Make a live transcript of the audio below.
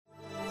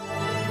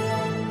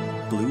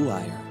Blue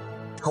Wire.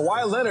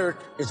 Kawhi Leonard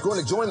is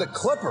going to join the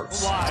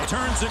Clippers. Kawhi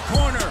turns the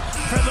corner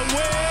for the win.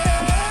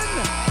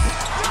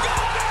 You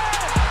got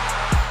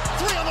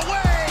it! 3 on the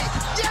way.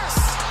 Yes!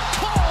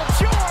 Paul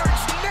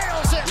George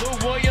nails it. Lou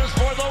Williams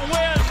for the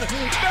win.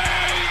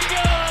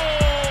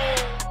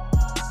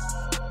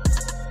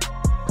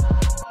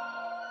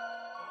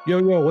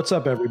 Bingo! Yo, what's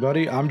up,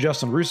 everybody? I'm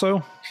Justin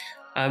Russo.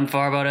 I'm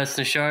Farbod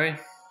Esnashari.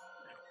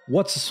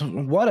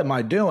 What am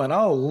I doing?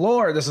 Oh,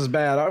 Lord, this is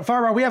bad.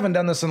 Farbod, we haven't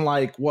done this in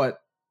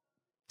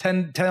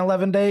 10,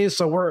 11 days,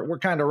 so we're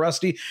kind of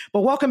rusty.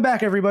 But welcome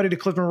back, everybody, to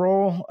Clip and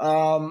Roll,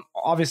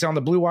 obviously on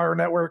the Blue Wire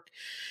Network.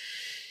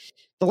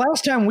 The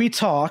last time we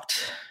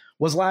talked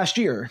was last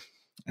year,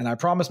 and I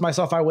promised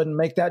myself I wouldn't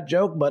make that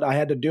joke, but I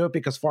had to do it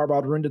because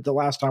Farbod ruined it the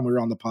last time we were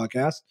on the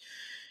podcast.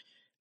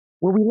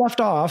 Where we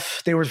left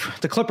off,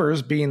 the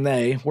Clippers, being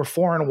they, were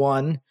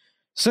 4-1.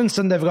 Since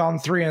then, they've gone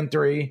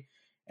 3-3.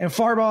 And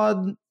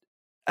Farbod,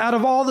 out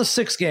of all the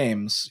 6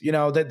 games,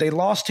 that they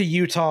lost to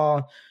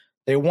Utah,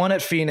 they won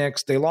at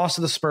Phoenix, they lost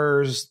to the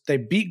Spurs, they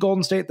beat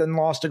Golden State, then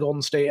lost to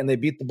Golden State, and they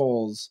beat the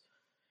Bulls.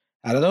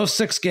 Out of those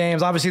 6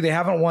 games, obviously they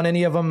haven't won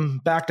any of them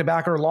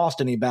back-to-back or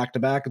lost any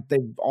back-to-back.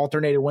 They've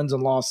alternated wins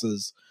and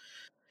losses.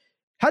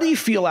 How do you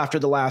feel after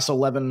the last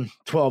 11,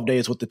 12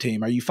 days with the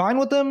team? Are you fine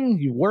with them?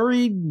 You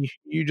worried?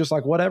 You just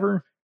like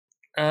whatever?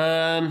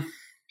 It's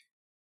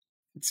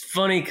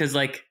funny because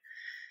at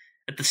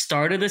the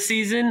start of the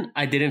season,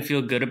 I didn't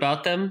feel good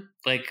about them.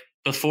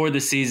 Before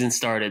the season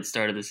started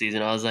the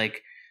season, I was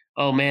like,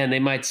 oh man, they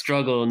might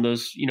struggle in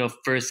those,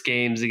 first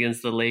games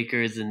against the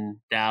Lakers and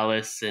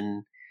Dallas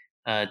and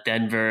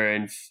Denver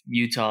and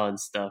Utah and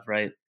stuff,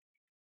 right?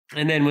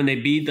 And then when they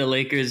beat the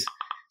Lakers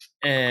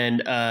and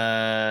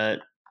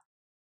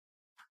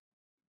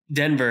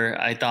Denver,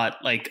 I thought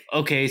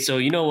okay, so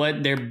you know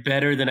what? They're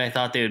better than I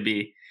thought they would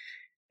be.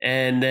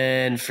 And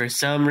then for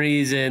some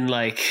reason,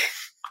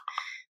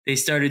 they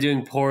started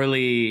doing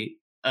poorly,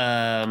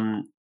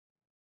 against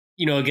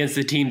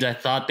the teams I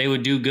thought they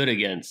would do good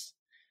against.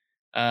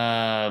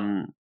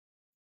 And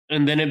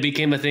then it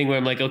became a thing where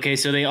I'm like, okay,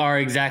 so they are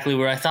exactly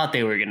where I thought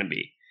they were going to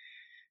be.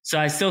 So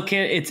I still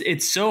can't,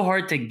 it's so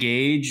hard to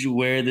gauge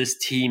where this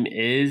team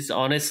is,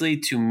 honestly,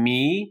 to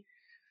me,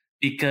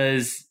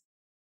 because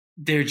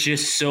they're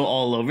just so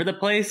all over the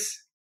place.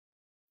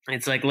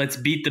 It's like, let's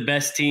beat the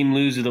best team,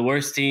 lose to the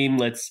worst team.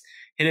 Let's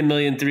hit a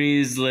million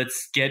threes.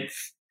 Let's get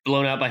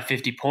blown out by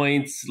 50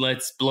 points.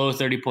 Let's blow a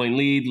 30-point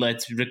lead.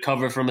 Let's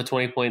recover from a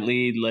 20-point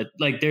lead.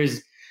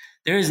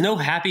 There is no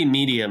happy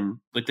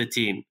medium with the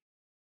team.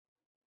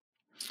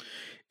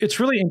 It's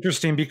really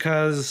interesting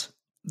because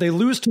they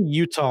lose to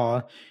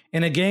Utah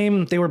in a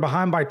game they were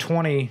behind by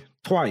 20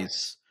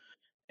 twice.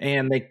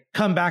 And they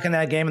come back in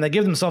that game and they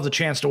give themselves a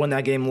chance to win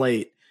that game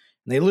late.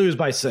 And they lose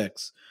by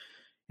 6.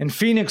 In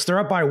Phoenix, they're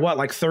up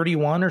by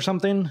 31 or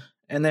something?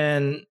 And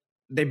then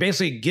they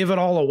basically give it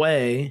all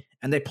away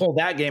and they pull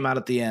that game out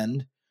at the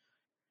end.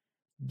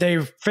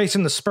 They're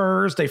facing the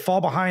Spurs. They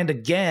fall behind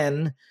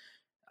again.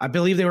 I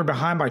believe they were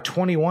behind by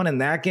 21 in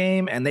that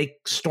game, and they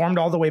stormed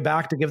all the way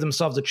back to give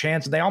themselves a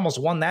chance, and they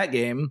almost won that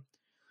game.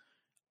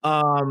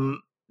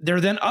 They're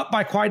then up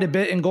by quite a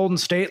bit in Golden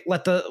State,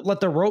 let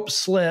the rope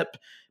slip,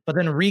 but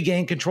then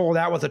regain control of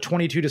that with a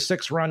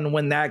 22-6 run and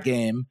win that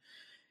game.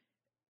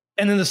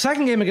 And then the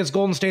second game against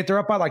Golden State, they're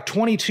up by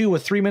 22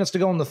 with 3 minutes to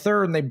go in the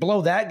third, and they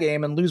blow that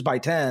game and lose by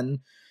 10.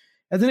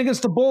 And then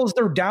against the Bulls,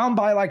 they're down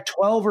by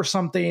 12 or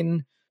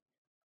something,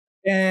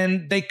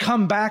 and they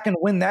come back and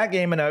win that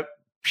game in a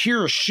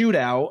pure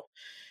shootout.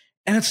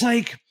 And it's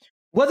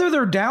whether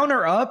they're down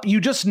or up, you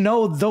just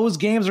know those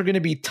games are going to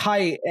be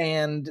tight.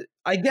 And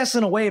I guess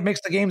in a way it makes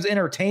the games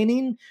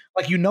entertaining.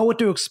 You know what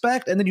to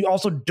expect. And then you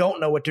also don't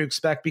know what to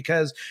expect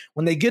because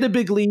when they get a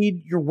big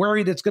lead, you're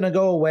worried it's going to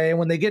go away. And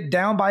when they get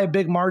down by a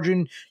big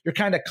margin, you're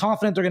kind of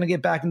confident they're going to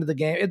get back into the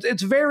game.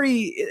 It's a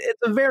very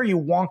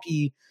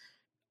wonky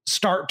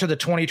start to the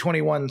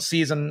 2021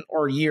 season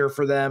or year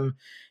for them.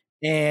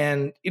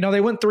 And,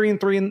 they went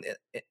 3-3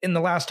 in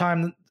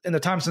the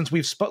time since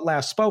we've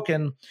last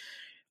spoken.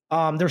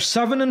 They're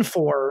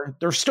 7-4.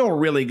 They're still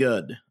really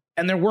good.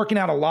 And they're working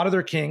out a lot of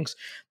their kinks.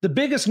 The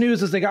biggest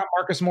news is they got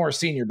Marcus Morris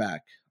Sr.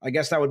 back. I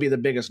guess that would be the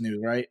biggest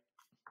news, right?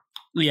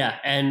 Yeah.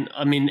 And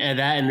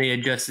they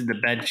adjusted the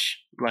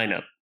bench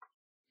lineup.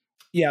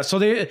 Yeah. So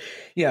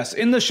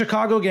in the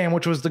Chicago game,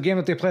 which was the game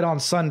that they played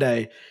on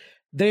Sunday,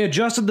 they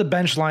adjusted the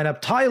bench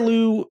lineup. Ty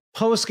Lue,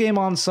 post-game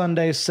on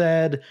Sunday,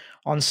 said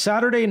on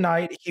Saturday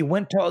night, he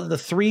went to the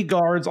 3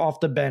 guards off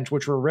the bench,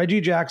 which were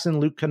Reggie Jackson,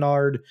 Luke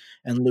Kennard,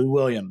 and Lou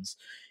Williams.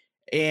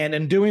 And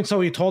in doing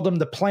so, he told them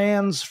the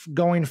plans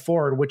going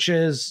forward, which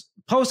is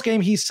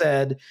post-game, he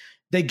said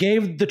they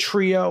gave the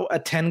trio a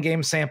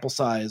 10-game sample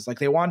size.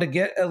 They wanted to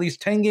get at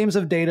least 10 games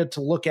of data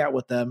to look at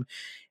with them.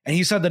 And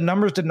he said the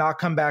numbers did not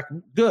come back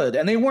good.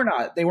 And they were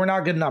not. They were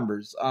not good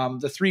numbers.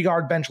 The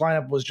 3-guard bench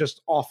lineup was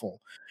just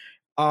awful.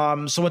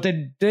 So what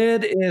they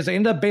did is they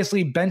ended up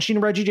basically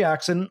benching Reggie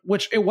Jackson,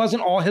 which it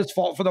wasn't all his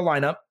fault for the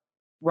lineup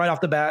right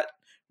off the bat.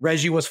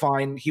 Reggie was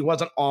fine. He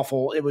wasn't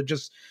awful. It was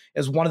just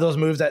as one of those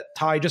moves that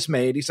Ty just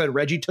made. He said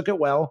Reggie took it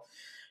well.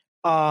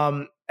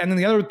 And then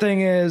the other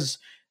thing is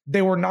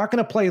they were not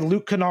going to play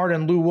Luke Kennard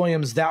and Lou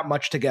Williams that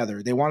much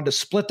together. They wanted to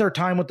split their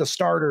time with the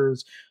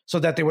starters so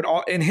that they would,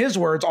 in his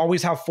words,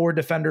 always have 4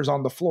 defenders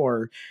on the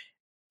floor.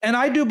 And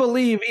I do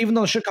believe, even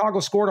though Chicago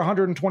scored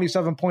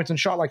 127 points and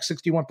shot like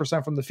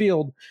 61% from the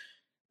field,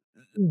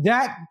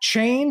 that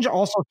change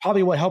also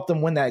probably what helped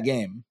them win that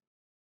game.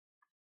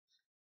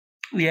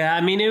 Yeah,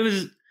 I mean, it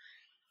was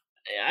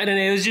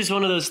just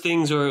one of those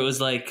things where it was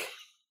like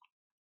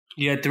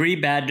you had 3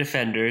 bad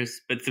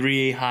defenders, but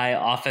 3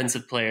 high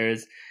offensive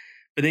players,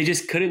 but they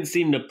just couldn't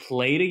seem to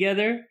play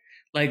together.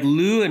 Like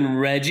Lou and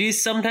Reggie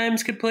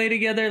sometimes could play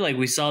together. Like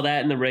we saw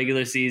that in the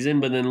regular season,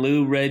 but then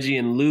Lou, Reggie,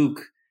 and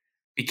Luke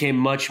became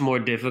much more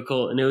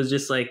difficult. And it was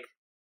just like,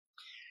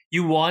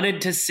 you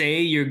wanted to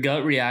say, your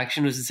gut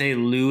reaction was to say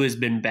Lou has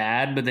been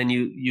bad, but then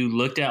you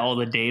looked at all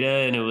the data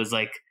and it was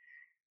like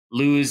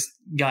Lou's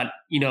got,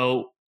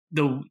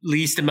 the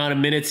least amount of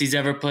minutes he's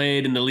ever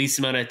played and the least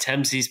amount of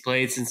attempts he's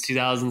played since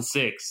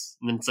 2006.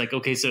 And then it's like,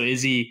 okay, so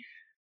is he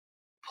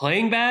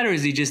playing bad or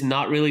is he just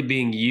not really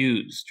being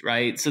used,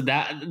 right? So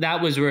that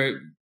was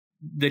where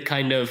the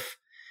kind of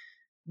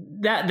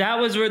that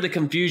was where the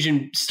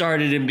confusion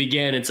started and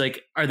began. It's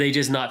like, are they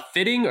just not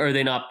fitting or are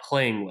they not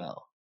playing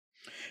well?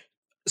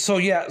 So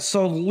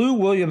Lou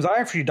Williams, I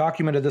actually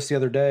documented this the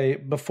other day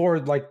before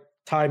like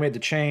Ty made the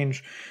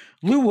change.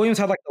 Lou Williams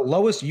had like the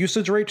lowest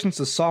usage rate since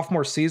his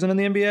sophomore season in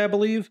the NBA, I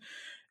believe.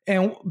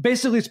 And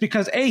basically it's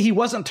because he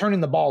wasn't turning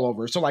the ball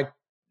over. So like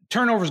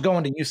turnovers go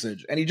into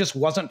usage and he just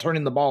wasn't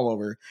turning the ball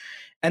over.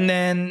 And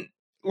then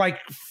like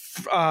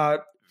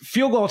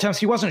field goal attempts,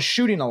 he wasn't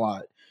shooting a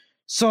lot.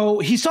 So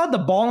he saw the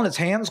ball in his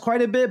hands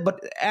quite a bit, but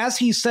as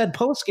he said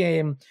post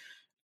game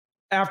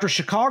after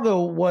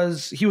Chicago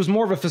he was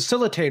more of a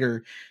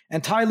facilitator,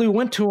 and Ty Lue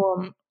went to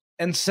him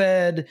and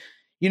said,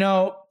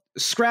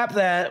 scrap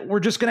that.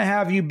 We're just going to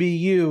have you be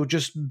you.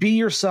 Just be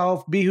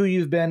yourself, be who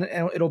you've been,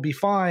 and it'll be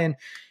fine.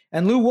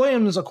 And Lou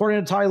Williams,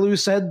 according to Ty Lue,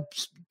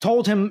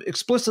 told him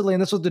explicitly,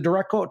 and this was the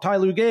direct quote Ty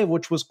Lue gave,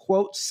 which was,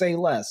 quote, say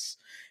less.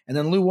 And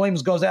then Lou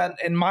Williams goes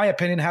out, in my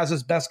opinion, has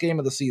his best game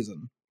of the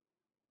season.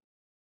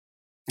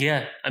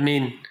 Yeah, I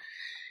mean,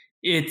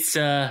 it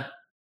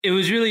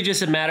was really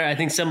just a matter, I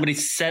think somebody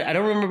said, I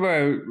don't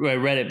remember where I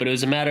read it, but it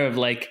was a matter of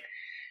like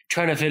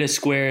trying to fit a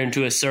square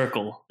into a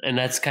circle. And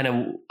that's kind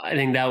of, I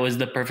think that was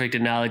the perfect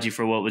analogy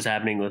for what was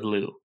happening with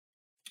Lou.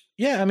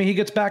 Yeah, I mean, he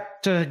gets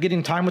back to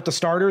getting time with the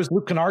starters.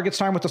 Luke Kennard gets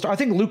time with the starters. I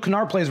think Luke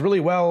Kennard plays really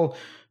well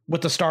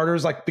with the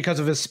starters, like because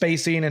of his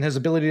spacing and his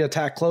ability to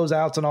attack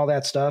closeouts and all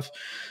that stuff.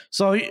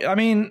 So, I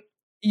mean,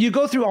 you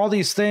go through all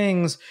these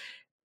things,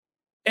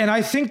 and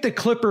I think the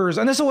Clippers,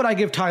 and this is what I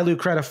give Ty Lue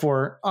credit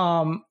for,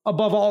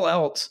 above all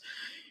else,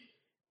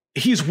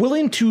 he's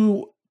willing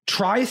to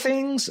try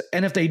things,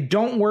 and if they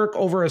don't work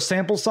over a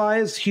sample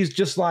size, he's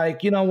just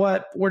like, you know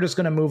what, we're just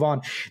going to move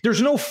on.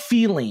 There's no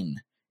feeling.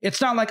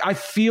 It's not like I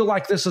feel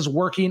like this is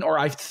working or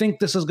I think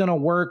this is going to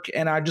work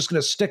and I'm just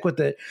going to stick with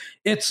it.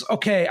 It's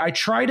okay, I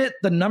tried it,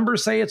 the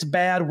numbers say it's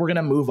bad, we're going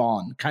to move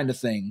on kind of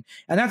thing.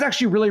 And that's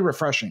actually really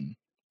refreshing.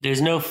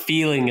 There's no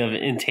feeling of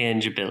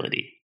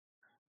intangibility.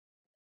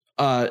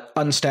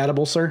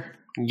 Unstatable, sir?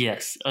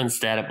 Yes,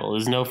 unstatable.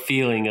 There's no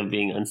feeling of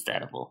being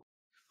unstatable.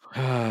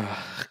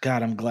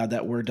 God, I'm glad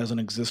that word doesn't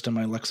exist in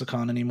my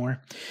lexicon anymore.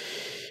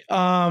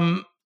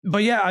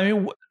 But yeah, I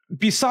mean,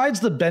 besides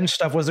the bench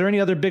stuff, was there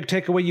any other big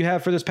takeaway you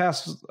have for this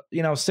past,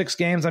 6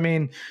 games? I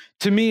mean,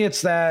 to me,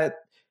 it's that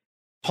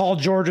Paul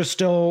George is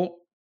still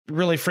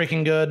really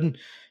freaking good.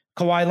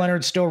 Kawhi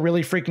Leonard's still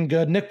really freaking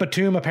good. Nick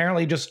Batum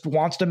apparently just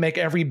wants to make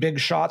every big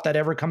shot that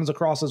ever comes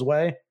across his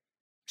way.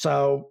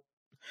 So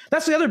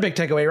that's the other big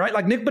takeaway, right?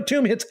 Like Nick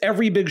Batum hits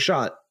every big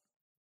shot.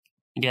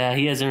 Yeah,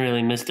 he hasn't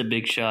really missed a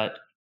big shot.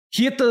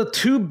 He hit the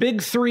 2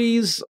 big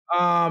threes.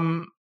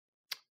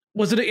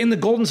 Was it in the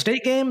Golden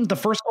State game? The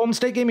first Golden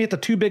State game, he hit the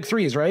 2 big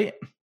threes, right?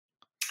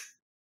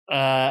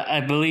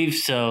 I believe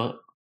so.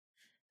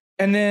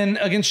 And then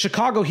against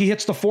Chicago, he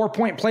hits the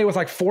 4-point play with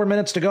like 4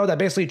 minutes to go. That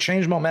basically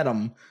changed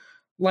momentum.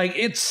 Like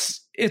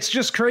it's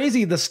just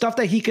crazy, the stuff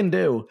that he can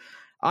do.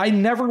 I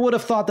never would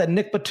have thought that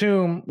Nick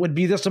Batum would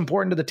be this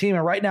important to the team,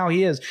 and right now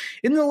he is.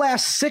 In the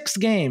last 6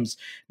 games,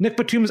 Nick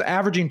Batum is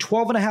averaging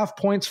 12.5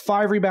 points,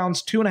 5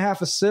 rebounds, 2.5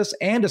 assists,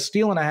 and a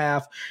steal and a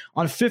half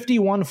on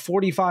 51,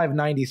 45,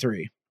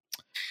 93.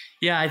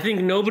 Yeah, I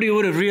think nobody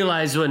would have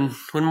realized when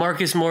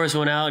Marcus Morris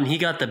went out and he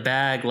got the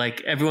bag,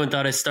 like everyone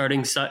thought his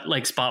starting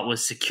spot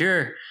was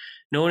secure.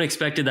 No one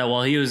expected that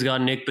while he was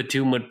gone, Nick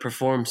Batum would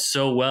perform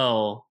so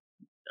well,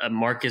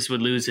 Marcus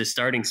would lose his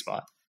starting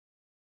spot.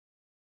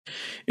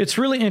 It's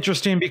really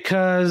interesting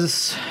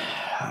because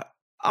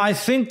I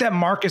think that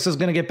Marcus is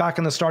going to get back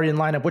in the starting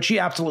lineup, which he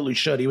absolutely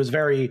should. He was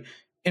very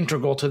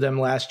integral to them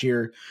last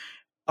year.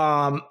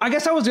 I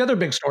guess that was the other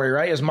big story,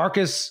 right? Is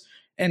Marcus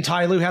and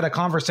Ty Lue had a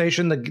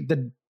conversation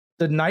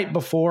the night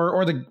before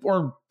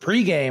or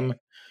pregame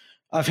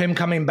of him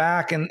coming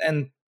back,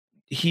 and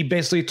he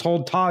basically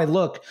told Ty,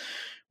 look,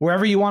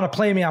 wherever you want to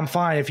play me, I'm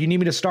fine. If you need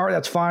me to start,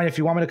 that's fine. If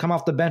you want me to come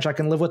off the bench, I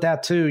can live with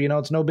that too.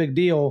 It's no big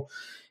deal.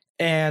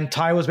 And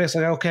Ty was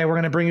basically, okay, we're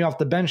going to bring you off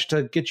the bench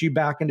to get you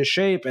back into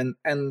shape.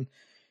 And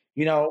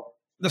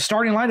the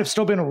starting line have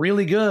still been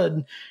really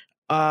good.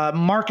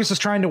 Marcus is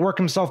trying to work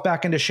himself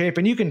back into shape,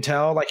 and you can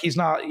tell like he's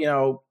not,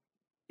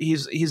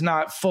 he's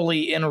not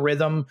fully in a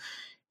rhythm.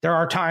 There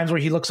are times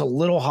where he looks a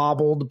little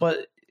hobbled,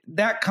 but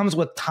that comes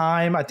with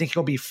time. I think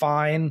he'll be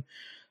fine.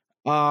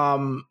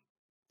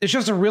 It's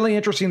just a really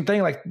interesting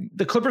thing. Like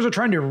the Clippers are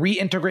trying to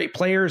reintegrate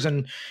players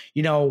and,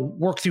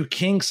 work through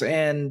kinks,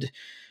 and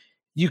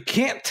you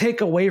can't take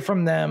away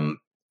from them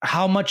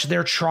how much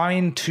they're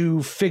trying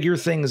to figure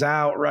things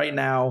out right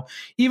now,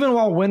 even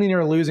while winning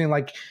or losing.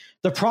 Like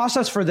the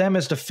process for them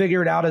is to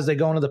figure it out as they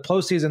go into the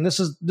postseason.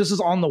 This is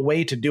on the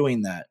way to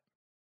doing that.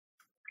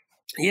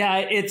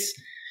 Yeah,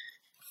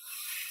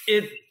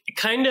 it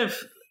kind of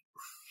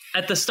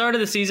at the start of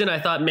the season, I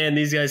thought, man,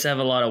 these guys have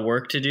a lot of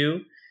work to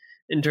do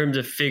in terms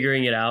of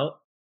figuring it out.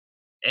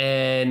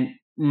 And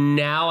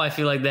now I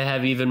feel like they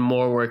have even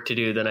more work to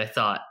do than I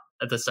thought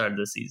at the start of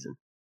the season.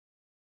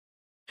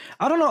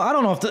 I don't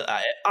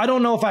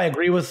know if I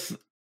agree with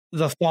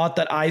the thought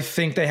that I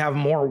think they have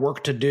more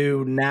work to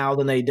do now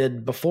than they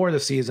did before the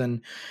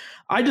season.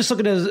 I just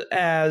look at it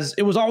as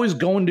it was always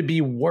going to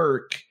be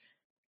work.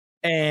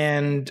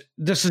 And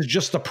this is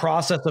just the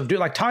process of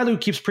doing, like Ty Lue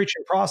keeps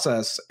preaching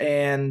process.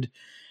 And,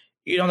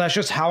 that's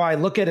just how I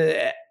look at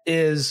it,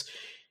 is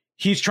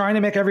he's trying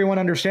to make everyone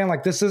understand,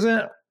 like, this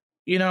isn't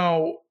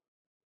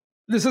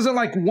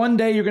like one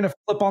day you're going to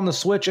flip on the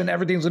switch and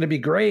everything's going to be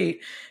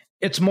great.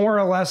 It's more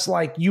or less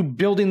like you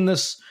building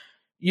this,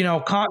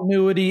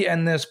 continuity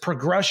and this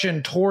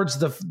progression towards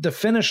the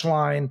finish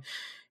line,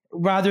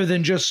 rather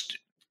than just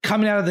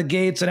coming out of the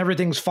gates and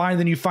everything's fine.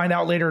 Then you find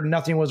out later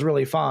nothing was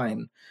really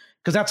fine.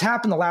 Because that's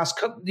happened the last,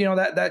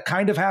 that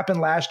kind of happened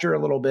last year a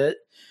little bit.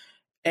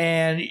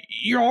 And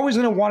you're always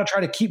going to want to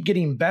try to keep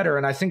getting better.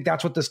 And I think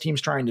that's what this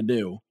team's trying to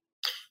do.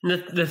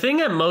 The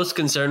thing I'm most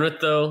concerned with,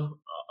 though,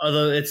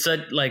 although it's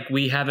such, like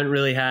we haven't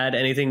really had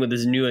anything with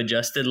this new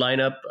adjusted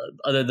lineup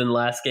other than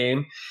last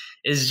game,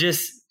 is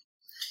just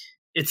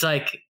it's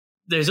like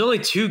there's only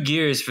two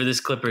gears for this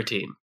Clipper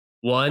team.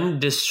 One,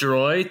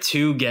 destroy.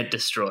 Two, get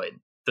destroyed.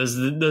 Those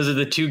are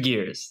the two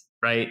gears,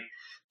 right?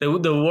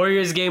 The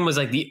Warriors game was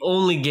like the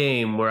only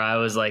game where I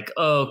was like,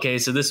 oh, okay,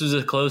 so this was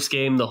a close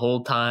game the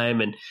whole time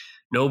and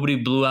nobody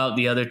blew out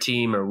the other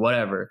team or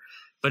whatever.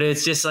 But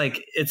it's just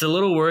like, it's a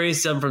little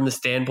worrisome from the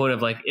standpoint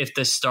of like, if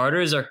the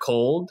starters are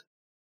cold,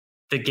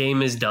 the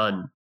game is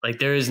done. Like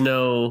there's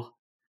no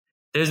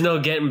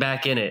getting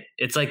back in it.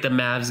 It's like the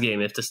Mavs game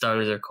if the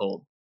starters are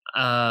cold.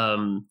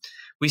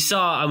 We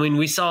saw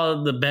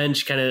the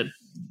bench kind of,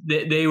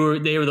 they were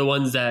the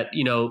ones that,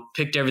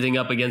 picked everything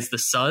up against the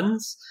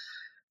Suns.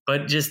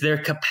 But just their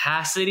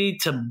capacity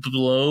to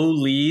blow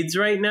leads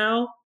right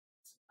now.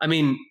 I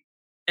mean,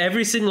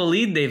 every single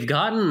lead they've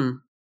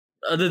gotten,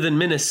 other than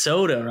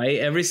Minnesota, right?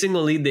 Every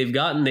single lead they've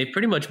gotten, they've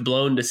pretty much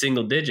blown to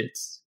single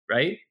digits,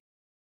 right?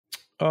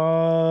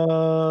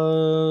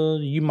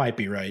 You might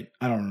be right.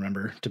 I don't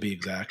remember, to be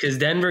exact. Because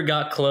Denver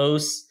got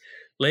close.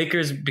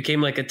 Lakers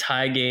became like a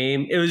tie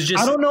game. It was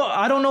just...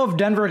 I don't know if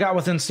Denver got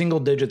within single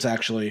digits,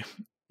 actually.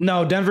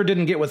 No, Denver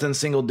didn't get within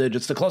single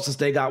digits. The closest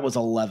they got was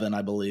 11,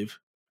 I believe.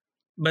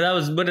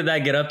 But what did that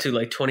get up to?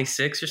 Like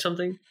 26 or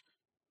something?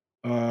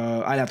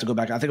 I'd have to go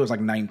back. I think it was like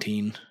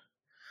 19.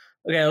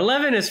 Okay,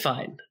 11 is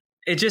fine.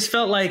 It just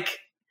felt like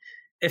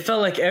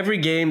every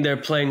game they're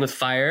playing with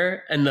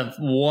fire, and the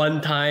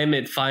one time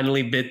it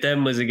finally bit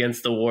them was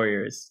against the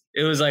Warriors.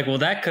 It was like, well,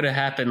 that could have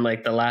happened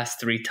like the last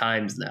 3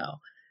 times now.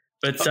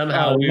 But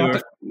somehow we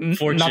were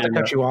fortunate. Not to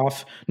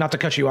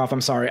cut you off.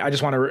 I'm sorry. I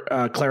just want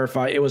to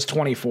clarify. It was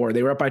 24.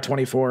 They were up by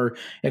 24.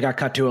 It got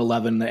cut to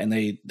 11, and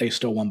they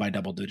still won by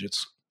double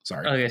digits.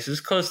 Sorry. Okay, so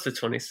it's close to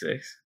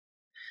 26.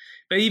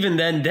 But even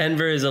then,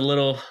 Denver is they're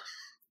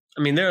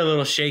a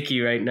little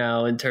shaky right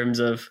now in terms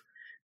of,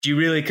 do you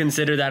really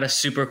consider that a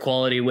super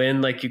quality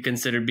win like you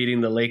consider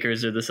beating the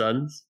Lakers or the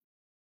Suns?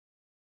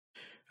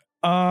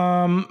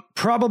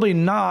 Probably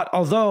not.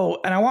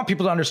 Although, and I want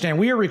people to understand,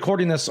 we are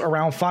recording this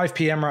around 5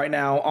 p.m. right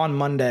now on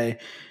Monday,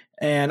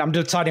 and I'm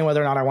deciding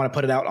whether or not I want to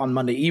put it out on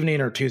Monday evening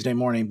or Tuesday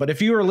morning. But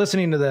if you are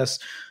listening to this,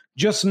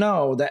 just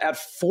know that at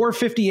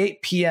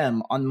 4:58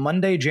 p.m. on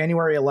Monday,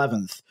 January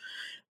 11th,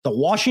 the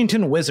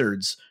Washington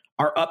Wizards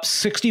are up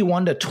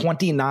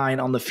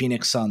 61-29 on the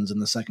Phoenix Suns in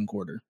the second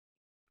quarter.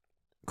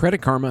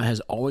 Credit Karma has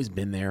always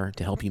been there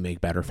to help you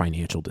make better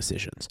financial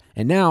decisions.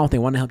 And now they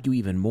want to help you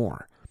even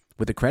more.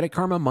 With the Credit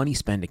Karma Money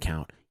Spend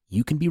account,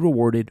 you can be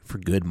rewarded for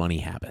good money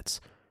habits.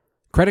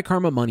 Credit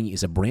Karma Money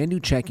is a brand new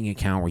checking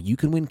account where you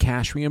can win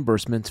cash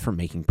reimbursements for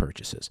making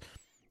purchases.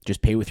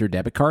 Just pay with your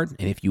debit card,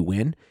 and if you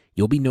win,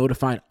 you'll be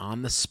notified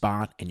on the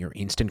spot, and your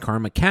Instant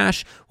Karma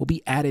cash will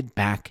be added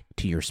back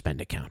to your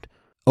spend account.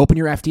 Open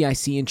your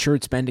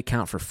FDIC-insured spend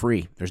account for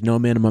free. There's no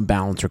minimum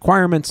balance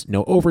requirements,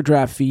 no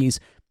overdraft fees,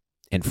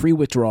 and free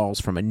withdrawals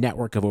from a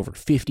network of over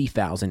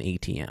 50,000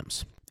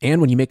 ATMs. And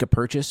when you make a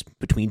purchase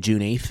between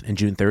June 8th and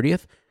June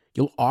 30th,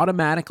 you'll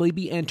automatically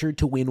be entered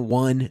to win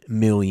 $1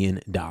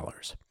 million.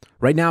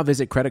 Right now,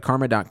 visit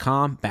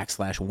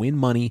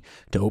creditkarma.com/winmoney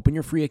to open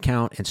your free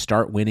account and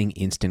start winning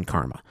instant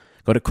karma.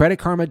 Go to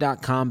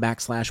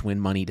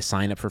creditkarma.com/winmoney to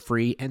sign up for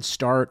free and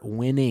start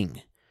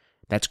winning.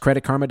 That's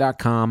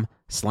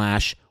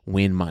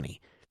creditkarma.com/winmoney.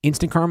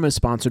 Instant Karma is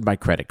sponsored by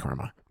Credit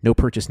Karma. No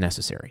purchase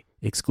necessary.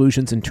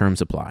 Exclusions and terms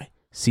apply.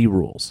 See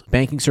rules.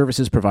 Banking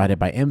services provided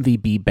by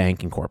MVB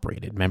Bank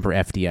Incorporated. Member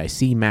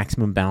FDIC.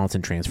 Maximum balance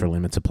and transfer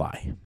limits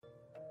apply.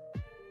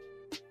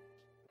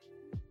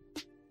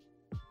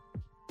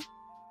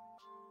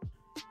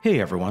 Hey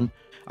everyone,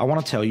 I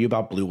want to tell you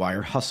about Blue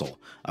Wire Hustle,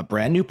 a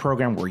brand new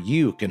program where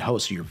you can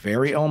host your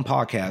very own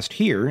podcast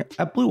here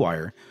at Blue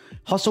Wire.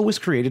 Hustle was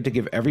created to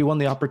give everyone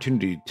the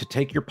opportunity to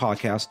take your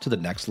podcast to the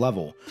next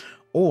level.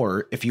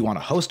 Or if you want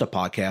to host a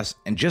podcast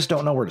and just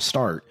don't know where to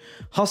start,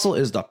 Hustle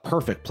is the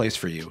perfect place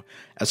for you.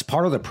 As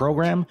part of the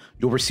program,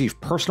 you'll receive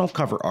personal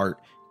cover art,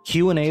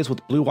 Q&As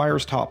with Blue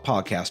Wire's top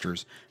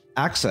podcasters,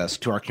 access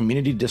to our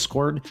community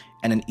Discord,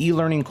 and an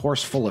e-learning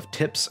course full of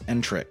tips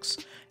and tricks.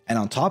 And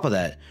on top of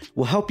that,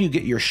 we'll help you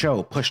get your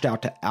show pushed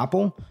out to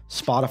Apple,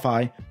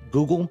 Spotify,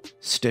 Google,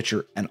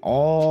 Stitcher, and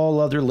all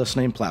other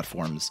listening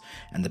platforms.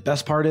 And the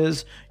best part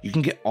is, you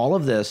can get all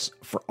of this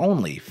for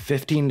only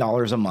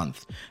 $15 a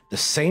month, the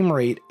same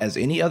rate as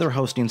any other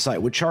hosting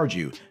site would charge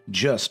you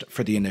just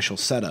for the initial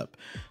setup.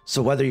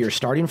 So whether you're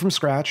starting from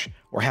scratch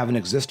or have an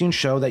existing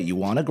show that you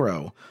want to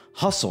grow,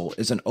 Hustle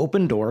is an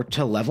open door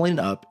to leveling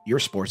up your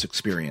sports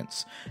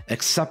experience.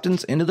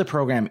 Acceptance into the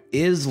program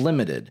is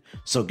limited,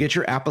 so get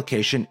your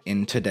application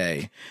in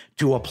today.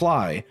 To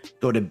apply,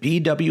 go to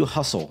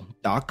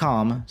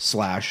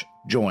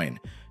bwhustle.com/join.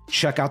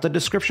 Check out the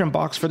description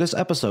box for this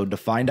episode to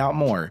find out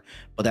more,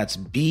 but that's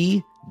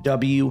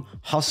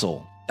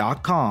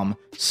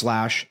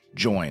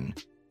bwhustle.com/join.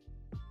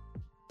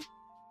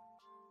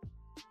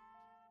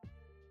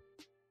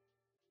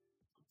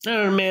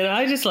 Oh man,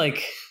 I just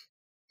like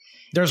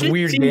There's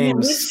weird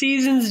games. This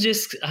season's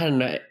just, I don't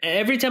know.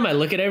 Every time I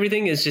look at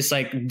everything, it's just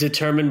like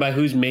determined by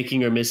who's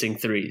making or missing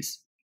threes.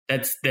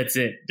 That's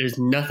it. There's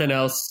nothing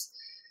else.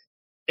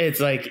 It's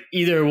like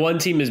either one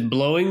team is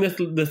blowing the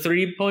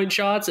 3-point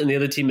shots and the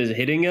other team is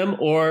hitting them,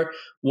 or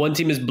one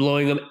team is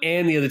blowing them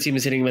and the other team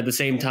is hitting them at the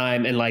same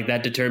time, and like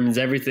that determines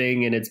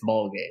everything and it's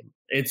ball game.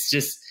 It's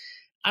just,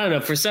 I don't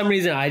know. For some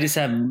reason, I just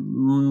have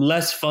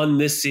less fun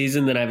this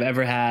season than I've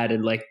ever had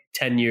in like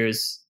 10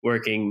 years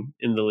working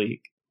in the league.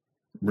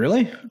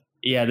 Really?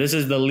 Yeah, this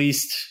is the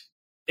least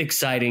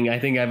exciting I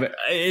think I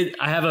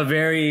have a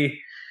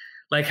very,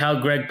 like how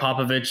Greg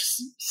Popovich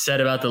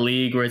said about the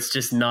league, where it's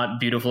just not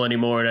beautiful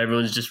anymore and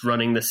everyone's just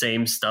running the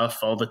same stuff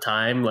all the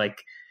time.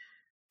 Like,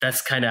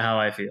 that's kind of how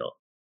I feel.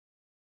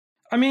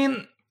 I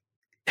mean,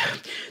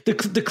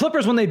 the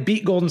Clippers, when they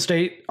beat Golden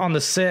State on the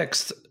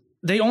 6th,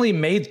 they only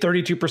made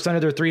 32%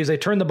 of their threes. They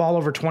turned the ball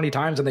over 20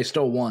 times and they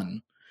still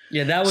won.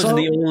 Yeah, that was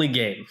the only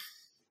game.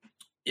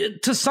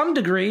 To some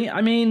degree,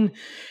 I mean,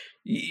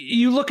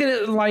 you look at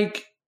it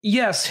like,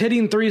 yes,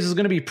 hitting threes is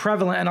going to be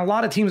prevalent and a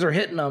lot of teams are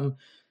hitting them.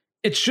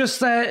 It's just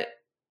that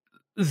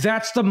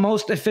that's the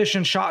most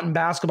efficient shot in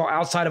basketball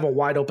outside of a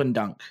wide open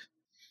dunk.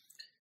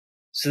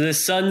 So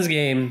this Suns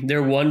game,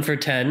 they're 1 for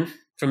 10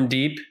 from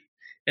deep,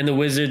 and the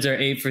Wizards are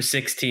 8 for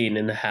 16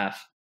 in the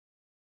half.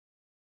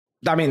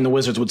 I mean, the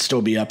Wizards would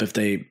still be up if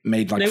they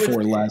made like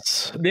 4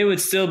 less. They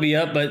would still be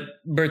up, but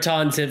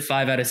Bertans hit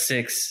 5 out of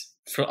 6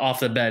 off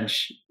the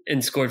bench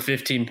and scored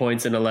 15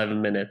 points in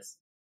 11 minutes.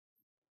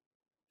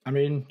 I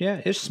mean,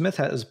 yeah, Ish Smith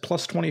has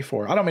plus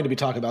 24. I don't mean to be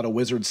talking about a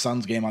Wizards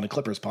Suns game on a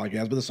Clippers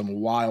podcast, but there's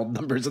some wild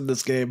numbers in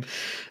this game.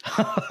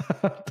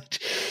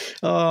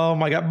 Oh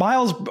my God.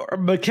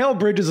 Mikal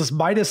Bridges is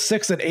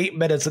 -6 in 8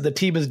 minutes and the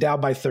team is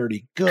down by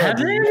 30. Good. Have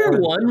they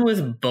ever won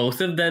with both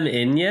of them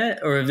in yet?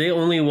 Or have they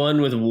only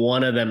won with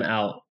one of them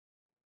out?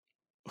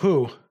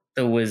 Who?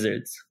 The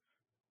Wizards.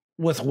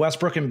 With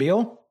Westbrook and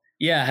Beal?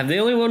 Yeah. Have they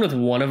only won with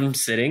one of them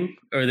sitting?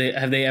 Or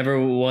have they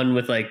ever won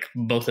with like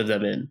both of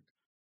them in?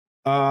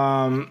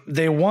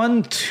 They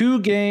won 2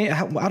 games.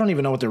 I don't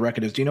even know what their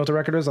record is. Do you know what the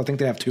record is? I think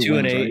they have 2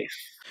 wins. 2-8. Right?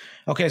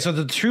 Okay, so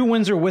the 2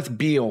 wins are with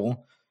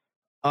Beal.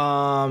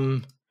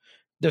 The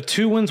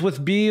 2 wins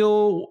with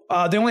Beal.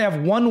 They only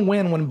have 1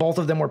 win when both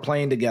of them were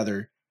playing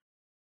together.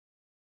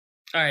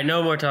 All right,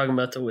 no more talking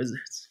about the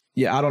Wizards.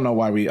 Yeah, I don't know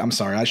why I'm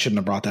sorry. I shouldn't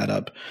have brought that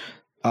up.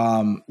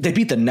 They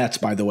beat the Nets,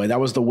 by the way. That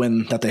was the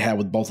win that they had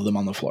with both of them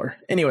on the floor.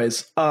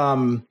 Anyways.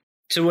 So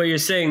what you're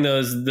saying, though,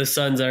 is the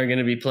Suns aren't going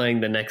to be playing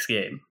the next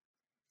game.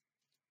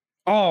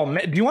 Oh,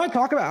 man. Do you want to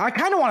talk about? I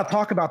kind of want to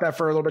talk about that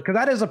for a little bit because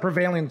that is a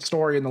prevailing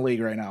story in the league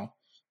right now.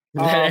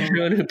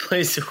 Everyone who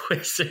plays the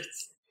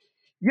Wizards.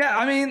 Yeah,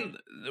 I mean,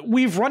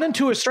 we've run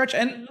into a stretch.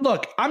 And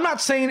look, I'm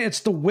not saying it's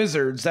the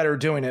Wizards that are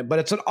doing it, but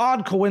it's an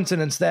odd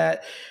coincidence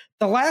that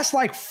the last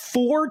like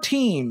 4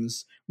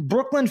 teams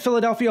Brooklyn,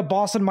 Philadelphia,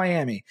 Boston,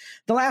 Miami.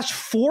 The last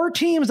 4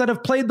 teams that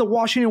have played the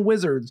Washington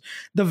Wizards,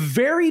 the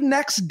very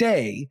next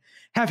day,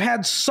 have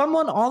had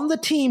someone on the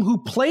team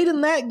who played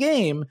in that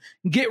game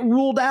get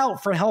ruled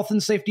out for health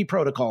and safety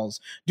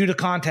protocols due to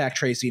contact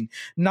tracing.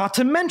 Not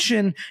to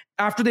mention,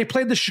 after they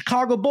played the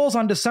Chicago Bulls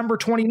on December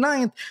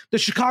 29th, the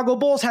Chicago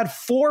Bulls had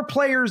 4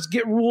 players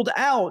get ruled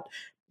out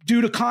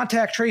due to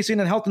contact tracing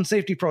and health and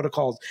safety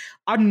protocols.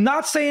 I'm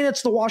not saying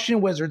it's the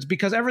Washington Wizards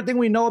because everything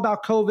we know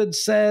about COVID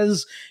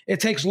says it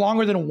takes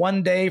longer than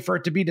 1 day for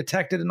it to be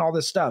detected and all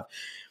this stuff.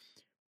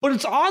 But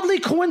it's oddly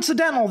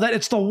coincidental that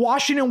it's the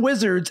Washington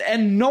Wizards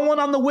and no one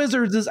on the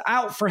Wizards is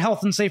out for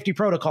health and safety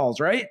protocols,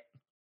 right?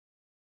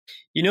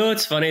 You know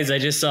what's funny is I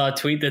just saw a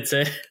tweet that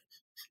said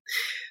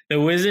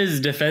the Wizards'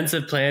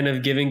 defensive plan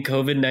of giving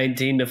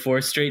COVID-19 to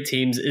 4 straight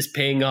teams is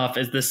paying off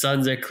as the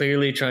Suns are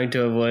clearly trying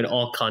to avoid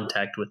all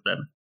contact with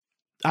them.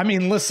 I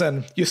mean,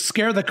 listen, you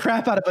scare the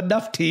crap out of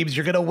enough teams,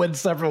 you're going to win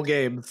several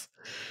games.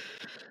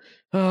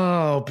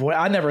 Oh boy,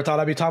 I never thought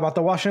I'd be talking about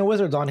the Washington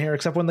Wizards on here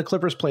except when the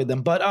Clippers played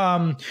them. But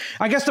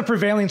I guess the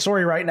prevailing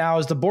story right now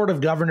is the Board of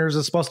Governors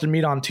is supposed to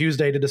meet on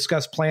Tuesday to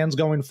discuss plans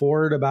going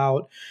forward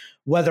about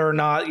whether or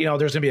not, there's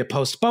going to be a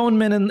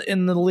postponement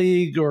in the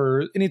league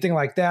or anything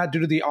like that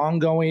due to the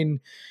ongoing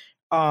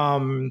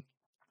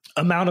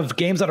amount of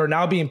games that are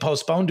now being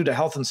postponed due to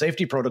health and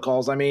safety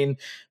protocols. I mean,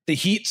 the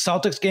Heat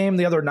Celtics game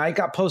the other night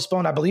got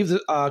postponed. I believe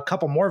a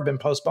couple more have been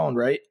postponed,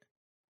 right?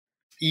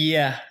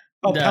 Yeah.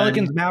 Oh,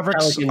 Pelicans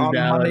Mavericks on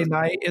Monday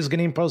night is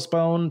getting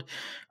postponed.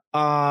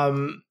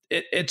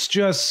 It's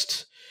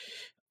just,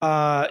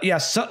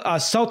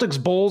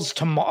 Celtics Bulls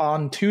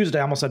on Tuesday.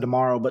 I almost said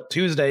tomorrow, but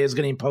Tuesday is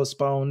getting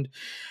postponed.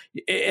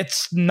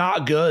 It's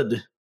not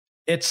good.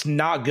 It's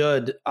not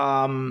good.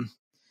 I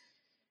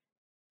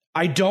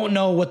don't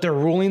know what their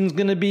ruling is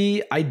going to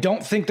be. I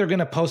don't think they're going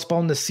to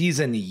postpone the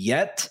season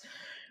yet.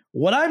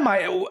 What I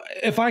might,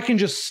 if I can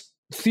just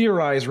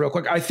theorize real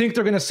quick, I think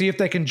they're going to see if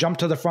they can jump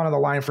to the front of the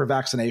line for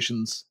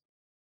vaccinations.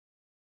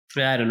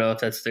 I don't know if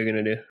that's what they're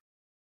going to do.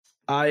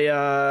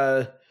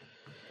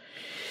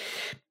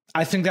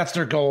 I think that's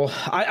their goal.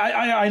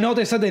 I know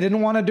they said they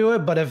didn't want to do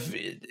it, but if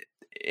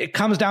it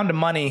comes down to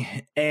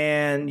money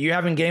and you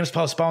having games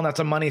postponed, that's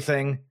a money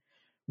thing.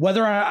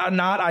 Whether or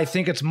not I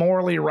think it's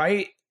morally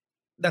right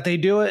that they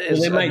do it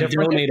is they might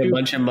donate a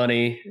bunch of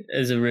money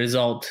as a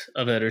result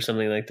of it or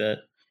something like that.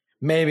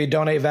 Maybe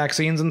donate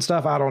vaccines and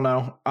stuff. I don't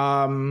know.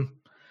 I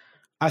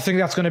think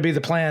that's going to be the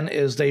plan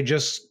is they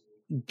just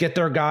get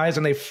their guys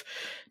and they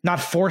not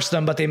force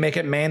them, but they make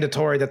it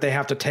mandatory that they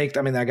have to take.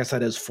 I mean, I guess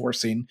that is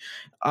forcing.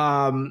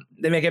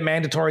 They make it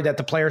mandatory that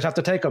the players have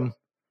to take them.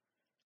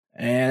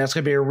 And that's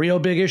going to be a real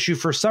big issue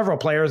for several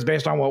players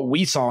based on what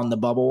we saw in the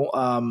bubble.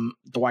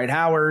 Dwight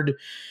Howard,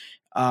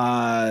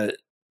 Michael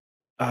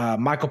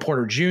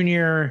Porter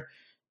Jr.,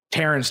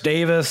 Terrence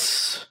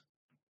Davis.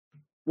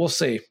 We'll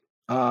see.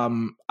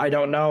 I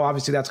don't know.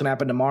 Obviously, that's going to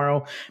happen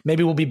tomorrow.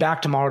 Maybe we'll be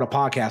back tomorrow to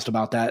podcast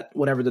about that,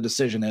 whatever the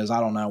decision is.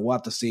 I don't know. We'll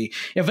have to see.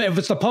 If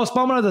it's the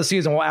postponement of the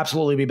season, we'll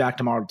absolutely be back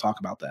tomorrow to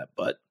talk about that.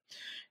 But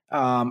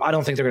I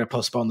don't think they're going to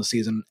postpone the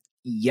season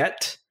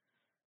yet.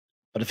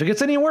 But if it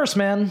gets any worse,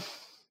 man,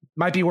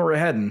 might be where we're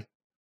heading.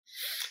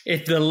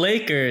 If the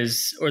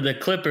Lakers or the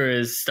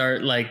Clippers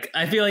start,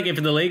 I feel like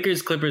if the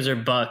Lakers, Clippers, or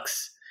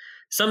Bucks,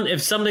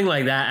 if something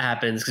like that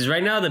happens, because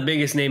right now the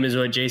biggest name is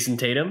Jason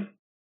Tatum.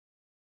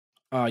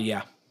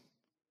 Yeah.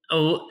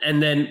 Oh,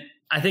 and then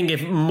I think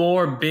if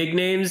more big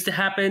names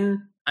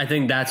happen, I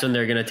think that's when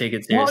they're going to take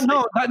it seriously.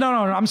 Well, no.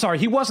 I'm sorry.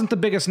 He wasn't the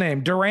biggest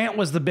name. Durant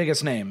was the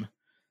biggest name.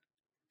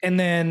 And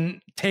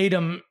then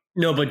Tatum.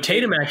 No, but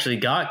Tatum actually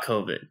got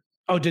COVID.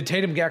 Oh, did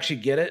Tatum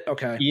actually get it?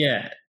 Okay.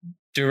 Yeah.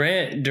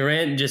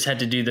 Durant just had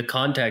to do the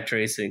contact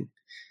tracing.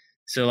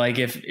 So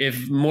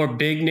if more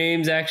big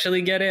names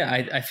actually get it,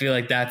 I feel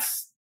like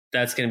that's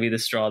going to be the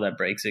straw that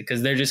breaks it.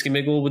 Because they're just going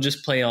to be we'll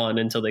just play on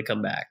until they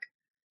come back.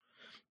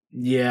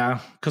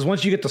 Yeah, because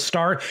once you get the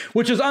start,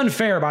 which is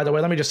unfair, by the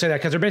way, let me just say that,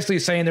 because they're basically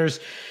saying there's,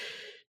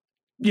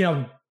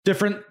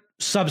 different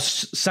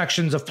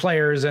subsections of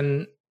players,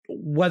 and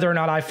whether or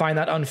not I find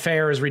that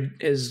unfair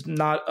is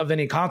not of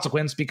any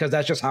consequence, because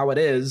that's just how it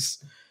is.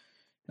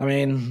 I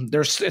mean,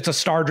 it's a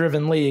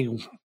star-driven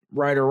league,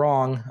 right or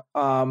wrong.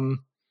 But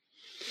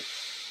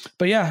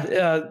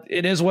yeah,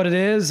 it is what it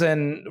is,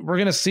 and we're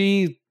gonna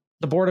see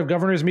the Board of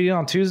Governors meeting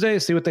on Tuesday,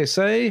 see what they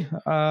say.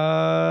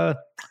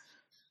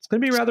 It's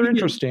going to be rather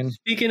interesting.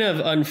 Speaking of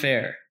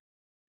unfair,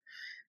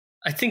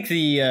 I think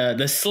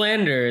the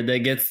slander that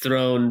gets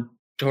thrown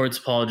towards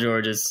Paul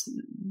George is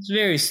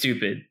very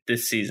stupid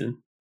this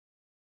season.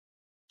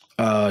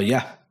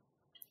 Yeah.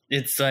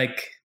 It's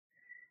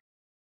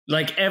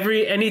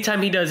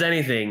anytime he does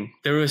anything,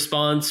 the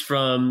response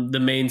from the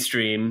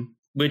mainstream,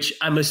 which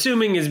I'm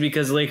assuming is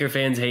because Laker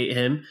fans hate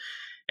him,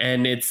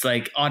 and it's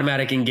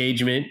automatic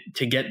engagement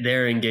to get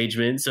their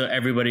engagement. So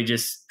everybody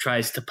just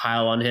tries to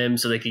pile on him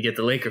so they could get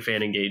the Laker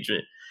fan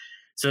engagement.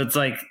 So it's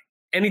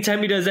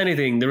anytime he does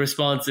anything, the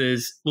response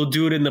is, we'll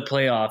do it in the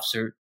playoffs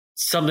or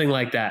something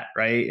like that,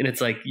 right? And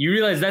it's you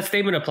realize that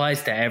statement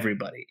applies to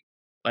everybody.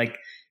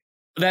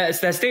 that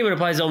statement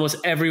applies to almost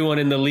everyone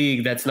in the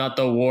league that's not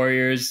the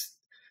Warriors,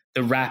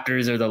 the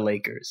Raptors, or the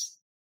Lakers.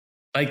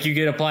 Like, you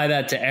could apply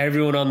that to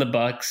everyone on the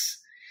Bucks.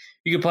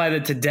 You could apply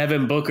that to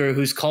Devin Booker,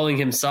 who's calling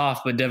him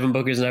soft, but Devin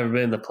Booker's never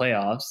been in the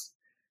playoffs.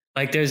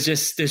 Like,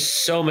 there's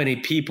so many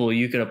people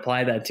you could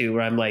apply that to,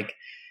 where I'm like,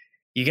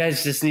 you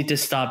guys just need to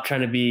stop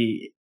trying to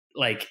be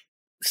like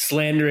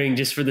slandering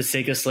just for the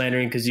sake of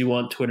slandering because you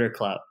want Twitter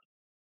clout.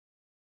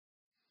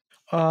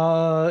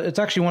 It's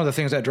actually one of the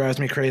things that drives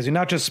me crazy,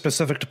 not just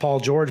specific to Paul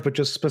George, but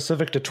just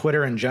specific to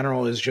Twitter in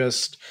general, is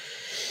just,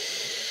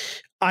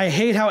 I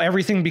hate how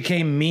everything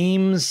became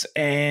memes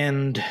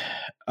and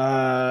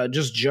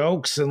just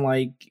jokes, and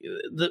like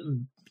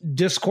the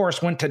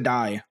discourse went to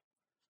die.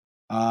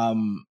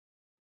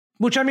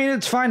 Which, I mean,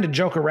 it's fine to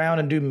joke around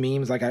and do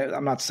memes. Like,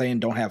 I'm not saying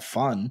don't have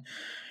fun,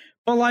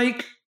 but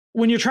like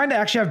when you're trying to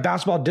actually have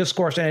basketball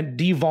discourse and it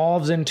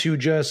devolves into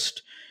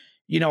just,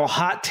 you know,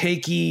 hot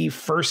takey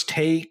first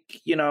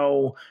take, you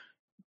know,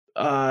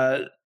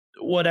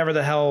 whatever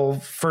the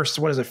hell, first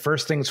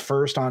things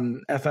first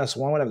on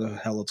FS1, whatever the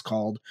hell it's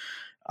called.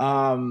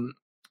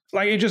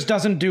 Like, it just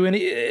doesn't do any,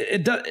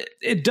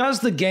 it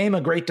does the game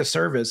a great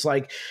disservice.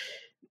 Like,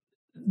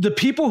 the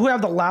people who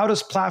have the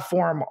loudest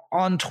platform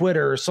on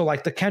Twitter, so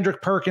like the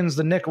Kendrick Perkins,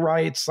 the Nick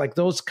Wrights, like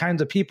those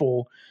kinds of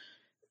people,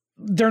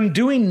 they're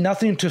doing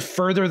nothing to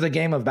further the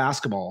game of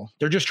basketball.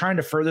 They're just trying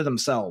to further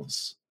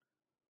themselves.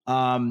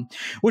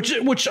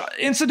 Which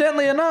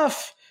incidentally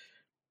enough,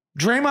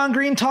 Draymond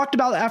Green talked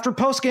about after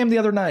post game the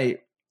other night.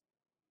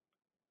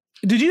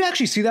 Did you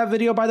actually see that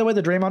video, by the way,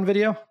 the Draymond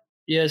video?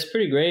 Yeah, it's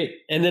pretty great.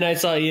 And then I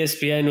saw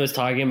ESPN was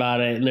talking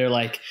about it, and they're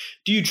like,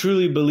 do you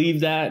truly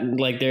believe that? And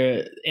like,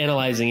 they're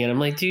analyzing it. I'm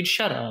like, dude,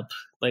 shut up.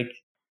 Like,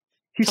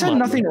 he said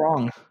nothing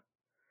wrong.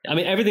 I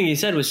mean, everything he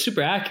said was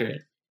super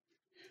accurate.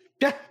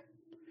 Yeah.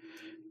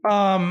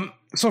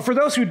 So for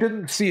those who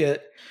didn't see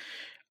it,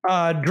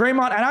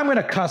 Draymond, and I'm going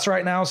to cuss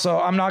right now, so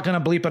I'm not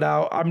going to bleep it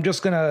out. I'm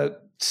just going to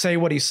say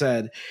what he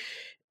said.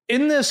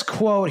 In this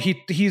quote,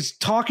 he's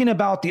talking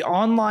about the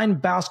online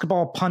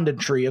basketball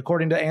punditry,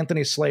 according to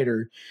Anthony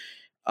Slater.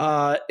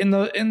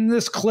 In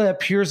this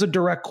clip, here's a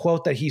direct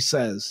quote that he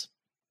says,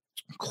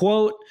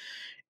 quote,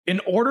 "In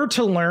order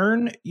to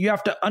learn, you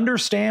have to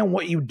understand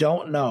what you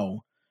don't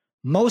know.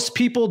 Most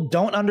people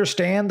don't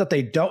understand that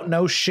they don't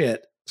know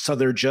shit, so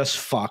they're just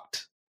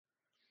fucked."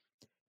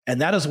 And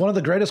that is one of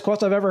the greatest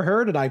quotes I've ever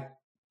heard, and I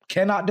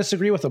cannot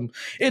disagree with him.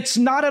 It's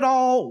not at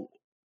all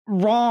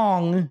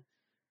wrong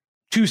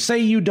to say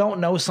you don't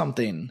know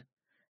something.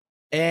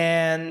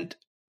 And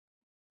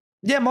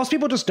yeah, most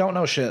people just don't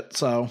know shit.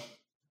 So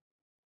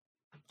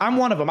I'm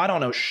one of them. I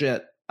don't know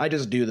shit. I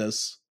just do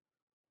this.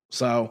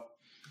 So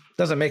it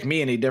doesn't make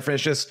me any different.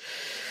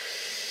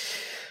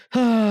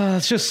 I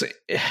just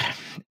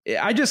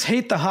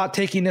hate the hot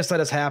takiness that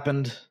has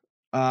happened.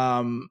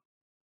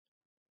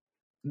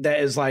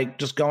 That is like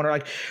just going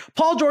like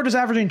Paul George is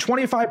averaging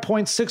 25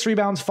 points, 6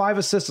 rebounds, 5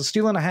 assists, a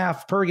steal and a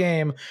half per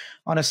game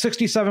on a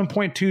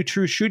 67.2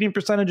 true shooting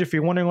percentage. If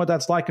you're wondering what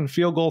that's like in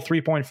field goal,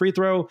 3-point free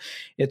throw,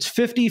 it's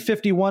 50,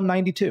 51,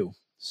 92.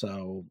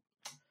 So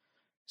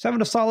he's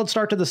having a solid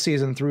start to the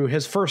season through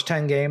his first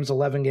 10 games,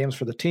 11 games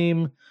for the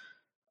team.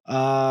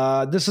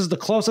 This is the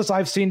closest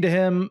I've seen to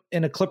him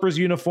in a Clippers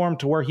uniform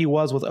to where he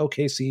was with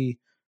OKC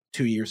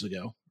 2 years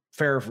ago.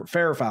 Fair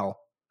or foul?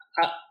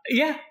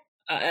 Yeah.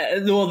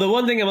 Well, the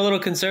one thing I'm a little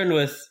concerned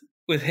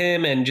with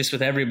him and just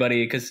with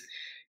everybody, because,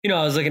 you know,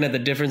 I was looking at the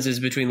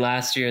differences between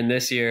last year and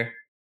this year.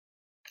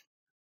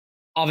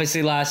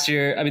 Obviously this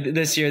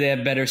year they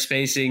have better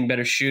spacing,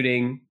 better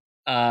shooting,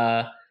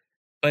 but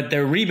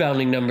their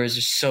rebounding numbers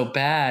are so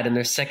bad and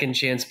their second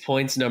chance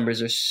points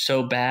numbers are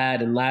so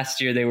bad. And last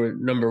year they were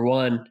number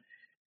 1.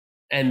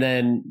 And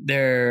then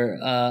their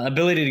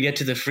ability to get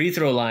to the free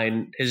throw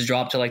line has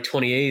dropped to like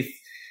 28th.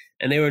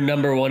 And they were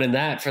number 1 in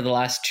that for the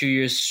last 2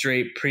 years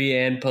straight, pre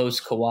and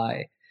post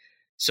Kawhi.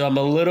 So I'm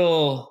a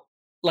little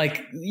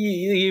like,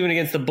 even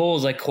against the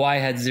Bulls, like Kawhi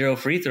had 0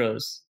 free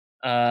throws.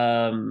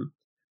 Where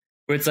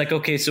it's like,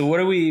 okay, so what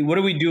are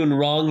we doing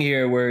wrong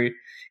here?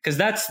 Because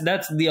that's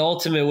the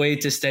ultimate way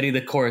to steady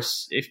the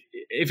course.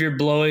 If you're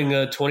blowing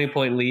a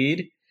 20-point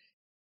lead,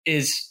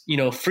 is, you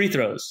know, free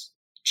throws,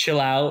 chill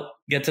out,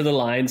 get to the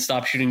line,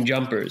 stop shooting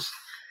jumpers.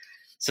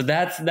 So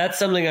that's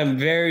something I'm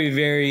very,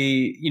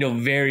 very, you know,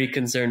 very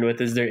concerned with,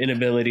 is their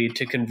inability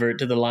to convert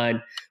to the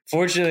line.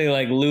 Fortunately,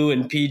 like Lou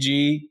and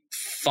PG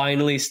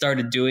finally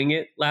started doing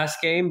it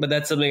last game, but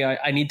that's something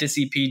I need to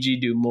see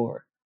PG do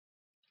more.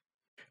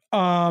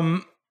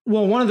 Well,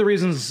 one of the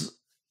reasons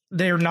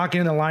they're not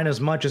getting the line as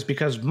much is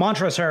because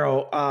Montrezl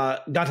Harrell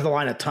got to the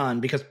line a ton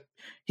because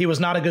he was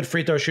not a good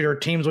free throw shooter.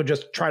 Teams would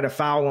just try to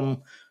foul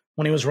him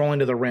when he was rolling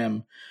to the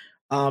rim.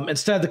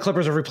 Instead, the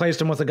Clippers have replaced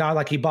him with a guy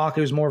like Ibaka,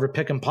 who's more of a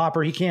pick and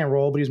popper. He can't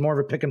roll, but he's more of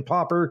a pick and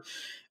popper.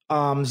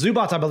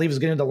 Zubac, I believe, is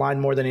getting the line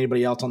more than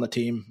anybody else on the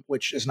team,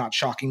 which is not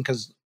shocking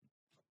because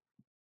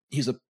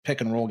he's a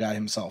pick and roll guy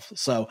himself.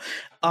 So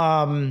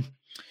I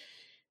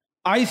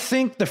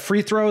think the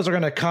free throws are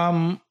going to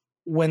come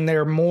when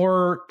they're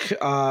more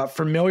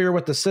familiar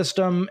with the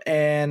system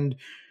and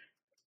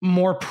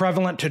more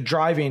prevalent to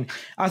driving.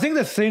 I think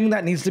the thing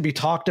that needs to be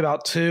talked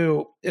about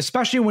too,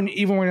 especially when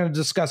we're going to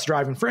discuss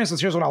driving. For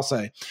instance, here's what I'll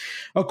say.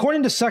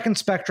 According to Second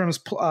Spectrum's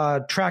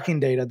tracking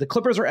data, the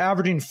Clippers are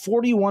averaging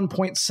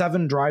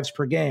 41.7 drives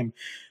per game,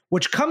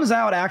 which comes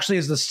out actually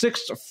as the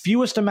sixth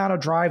fewest amount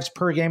of drives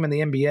per game in the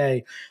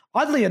NBA.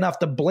 Oddly enough,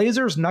 the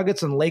Blazers,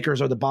 Nuggets, and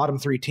Lakers are the bottom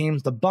three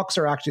teams. The Bucks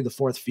are actually the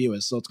fourth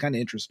fewest, so it's kind of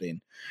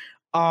interesting.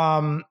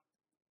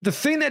 The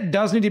thing that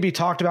does need to be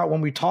talked about when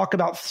we talk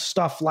about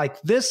stuff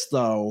like this,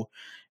 though,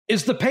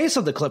 is the pace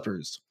of the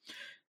Clippers.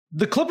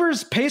 The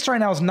Clippers' pace right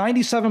now is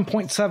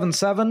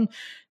 97.77.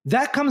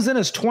 That comes in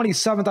as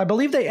 27th. I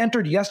believe they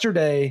entered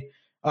yesterday,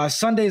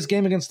 Sunday's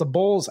game against the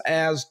Bulls,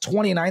 as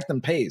 29th in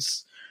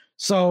pace.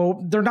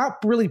 So they're not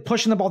really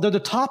pushing the ball. They're the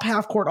top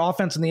half-court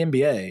offense in the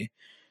NBA.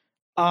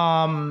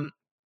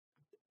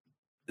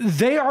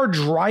 They are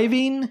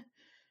driving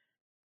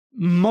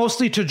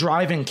mostly to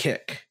drive and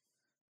kick.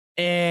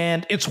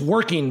 And it's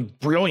working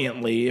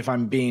brilliantly, if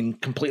I'm being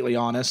completely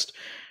honest.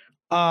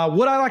 Would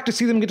I like to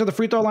see them get to the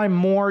free throw line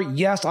more?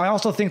 Yes. I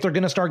also think they're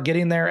going to start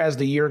getting there as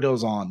the year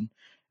goes on.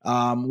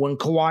 When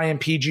Kawhi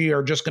and PG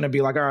are just going to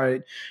be like, all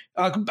right.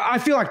 I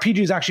feel like PG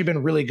has actually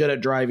been really good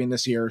at driving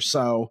this year.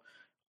 So,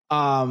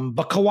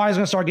 but Kawhi's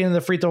going to start getting to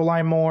the free throw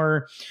line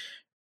more.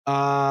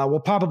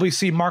 We'll probably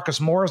see Marcus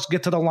Morris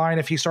get to the line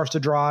if he starts to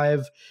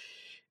drive.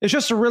 It's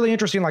just a really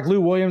interesting, like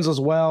Lou Williams as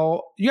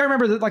well. You got to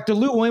remember that, like, the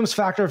Lou Williams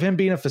factor of him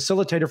being a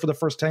facilitator for the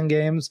first 10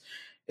 games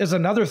is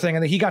another thing.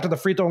 And then he got to the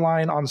free throw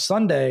line on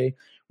Sunday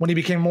when he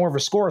became more of a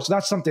scorer. So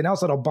that's something else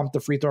that'll bump the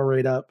free throw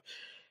rate up.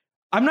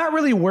 I'm not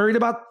really worried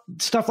about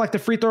stuff like the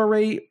free throw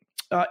rate.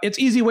 It's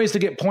easy ways to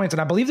get points. And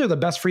I believe they're the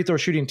best free throw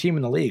shooting team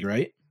in the league,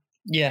 right?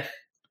 Yeah.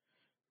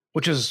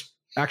 Which is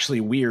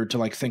actually weird to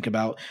like think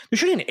about. They're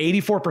shooting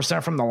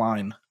 84% from the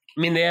line.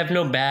 I mean, they have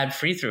no bad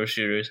free throw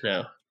shooters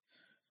now.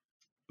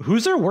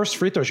 Who's their worst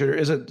free throw shooter?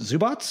 Is it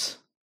Zubats?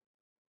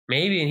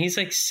 Maybe, and he's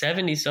like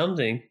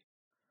 70-something.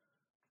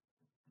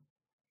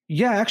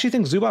 Yeah, I actually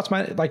think Zubats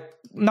might, like,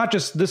 not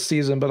just this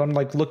season, but I'm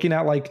like looking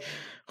at like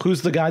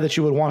who's the guy that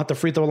you would want at the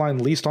free throw line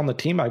least on the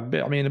team. I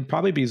mean, it'd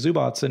probably be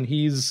Zubats, and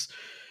he's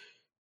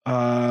at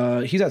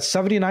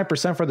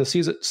 79% for the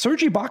season.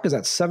 Serge Ibaka's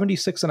at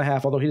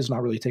 76.5, although he's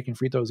not really taking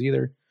free throws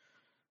either.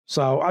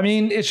 So, I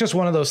mean, it's just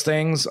one of those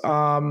things.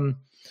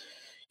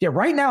 Yeah,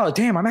 right now,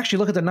 damn, I'm actually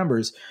looking at the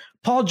numbers.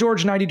 Paul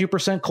George,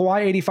 92%,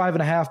 Kawhi,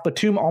 85.5,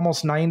 Batum,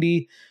 almost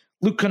 90,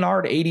 Luke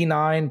Kennard,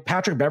 89,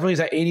 Patrick Beverley's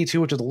at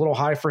 82, which is a little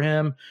high for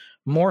him.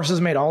 Morris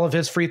has made all of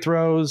his free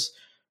throws.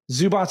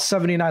 Zubats,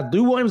 79.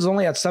 Lou Williams is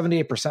only at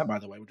 78%, by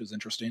the way, which is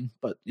interesting,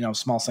 but, you know,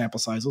 small sample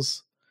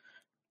sizes.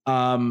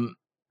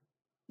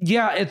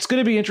 Yeah, it's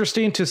going to be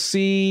interesting to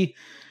see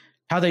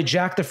how they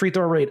jack the free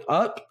throw rate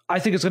up. I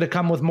think it's going to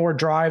come with more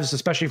drives,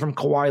 especially from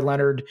Kawhi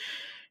Leonard.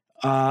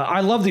 I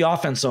love the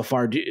offense so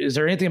far. Is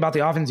there anything about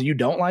the offense that you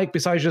don't like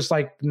besides just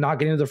like not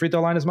getting to the free throw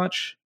line as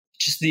much?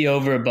 Just the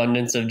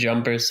overabundance of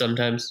jumpers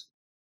sometimes.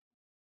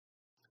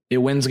 It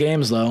wins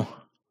games though.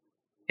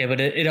 Yeah,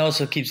 but it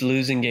also keeps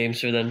losing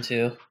games for them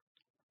too.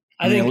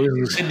 I think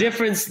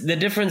the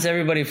difference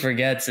everybody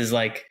forgets is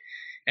like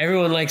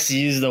everyone likes to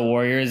use the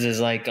Warriors as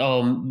like,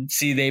 oh,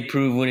 see, they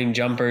prove winning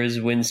jumpers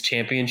wins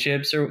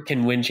championships or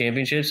can win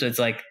championships. So it's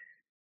like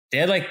they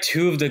had like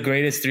two of the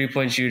greatest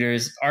 3-point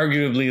shooters,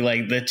 arguably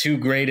like the two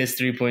greatest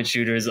 3-point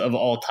shooters of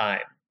all time.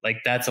 Like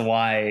that's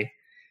why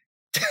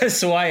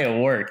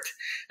it worked.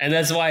 And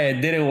that's why it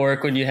didn't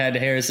work when you had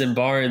Harrison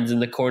Barnes in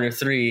the corner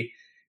three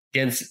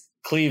against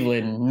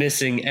Cleveland,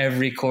 missing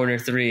every corner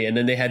three. And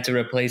then they had to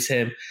replace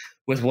him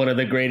with one of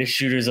the greatest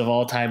shooters of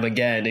all time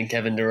again in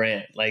Kevin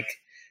Durant. Like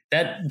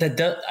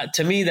that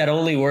to me, that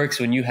only works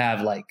when you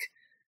have like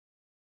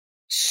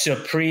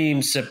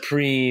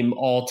supreme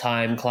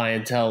all-time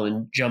clientele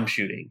in jump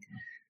shooting.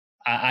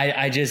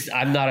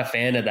 I'm not a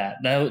fan of that.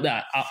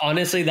 That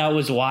honestly, that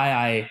was why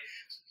I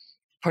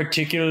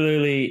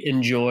particularly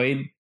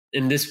enjoyed,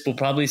 and this will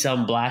probably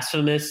sound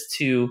blasphemous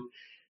to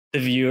the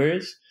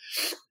viewers,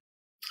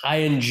 I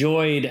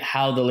enjoyed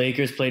how the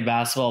Lakers played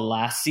basketball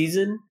last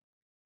season,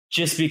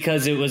 just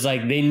because it was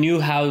like they knew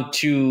how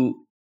to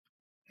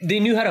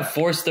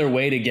force their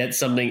way to get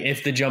something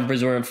if the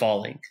jumpers weren't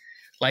falling.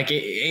 Like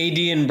AD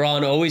and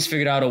Bron always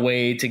figured out a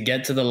way to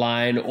get to the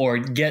line or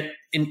get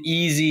an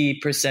easy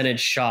percentage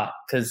shot.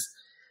 Because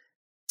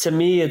to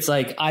me, it's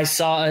like I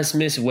saw us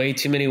miss way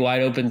too many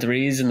wide open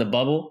threes in the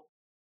bubble,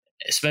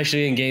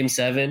 especially in Game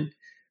 7.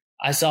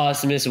 I saw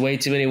us miss way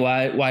too many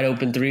wide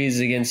open threes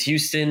against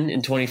Houston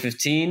in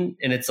 2015.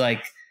 And it's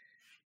like,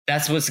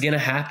 that's what's going to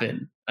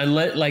happen.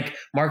 Unless like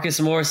Marcus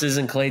Morris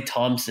isn't Klay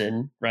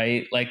Thompson,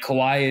 right? Like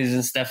Kawhi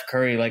isn't Steph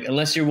Curry. Like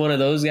unless you're one of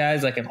those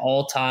guys, like an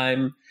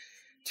all-time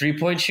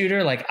 3-point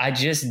shooter, like I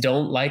just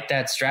don't like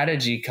that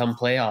strategy come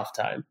playoff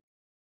time.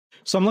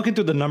 So I'm looking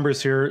through the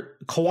numbers here.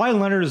 Kawhi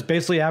Leonard is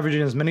basically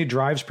averaging as many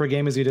drives per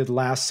game as he did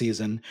last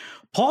season.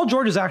 Paul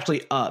George is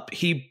actually up.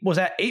 He was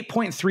at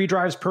 8.3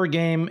 drives per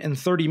game in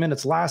 30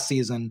 minutes last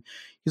season.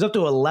 He's up to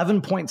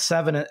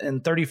 11.7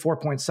 and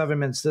 34.7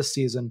 minutes this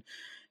season.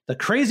 The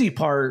crazy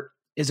part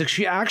is if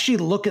you actually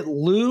look at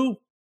Lou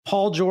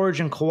Paul George,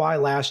 and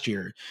Kawhi last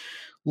year.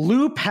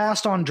 Lou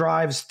passed on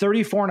drives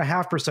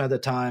 34.5% of the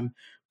time,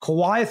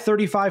 Kawhi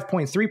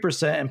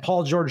 35.3%, and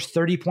Paul George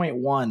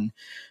 30.1%.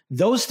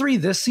 Those three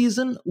this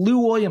season, Lou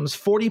Williams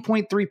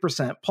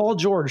 40.3%, Paul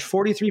George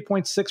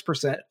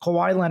 43.6%,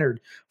 Kawhi Leonard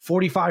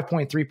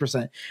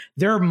 45.3%.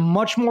 They're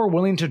much more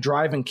willing to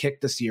drive and kick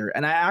this year,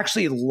 and I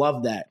actually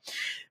love that.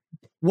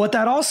 What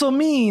that also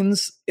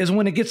means is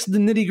when it gets to the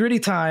nitty-gritty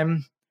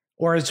time,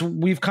 or as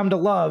we've come to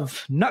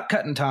love,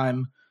 nut-cutting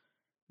time,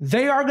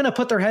 they are going to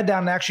put their head down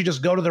and actually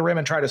just go to the rim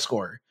and try to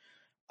score.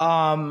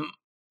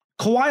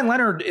 Kawhi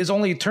Leonard is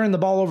only turning the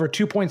ball over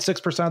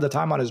 2.6% of the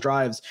time on his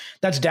drives.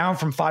 That's down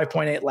from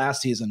 5.8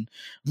 last season.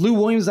 Lou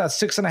Williams at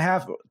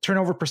 6.5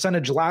 turnover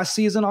percentage last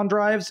season on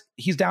drives.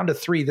 He's down to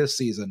 3 this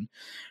season.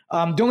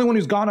 The only one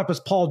who's gone up is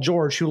Paul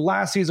George, who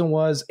last season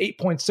was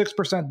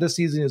 8.6%. This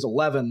season is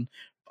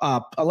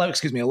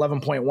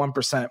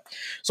 11.1%.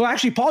 So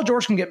actually, Paul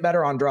George can get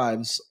better on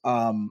drives.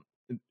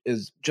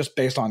 Is just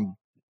based on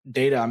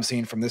data I'm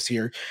seeing from this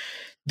year.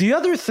 The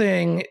other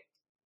thing,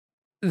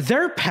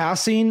 their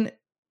passing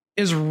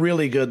is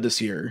really good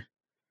this year.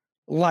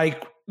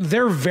 Like,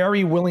 they're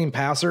very willing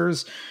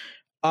passers.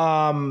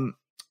 George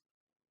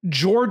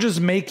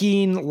is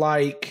making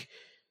like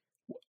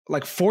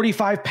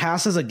 45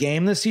 passes a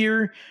game this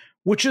year,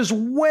 which is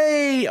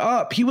way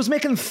up. He was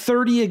making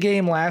 30 a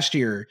game last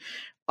year.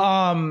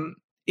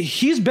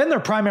 He's been their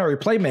primary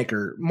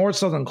playmaker more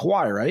so than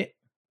Kawhi, right?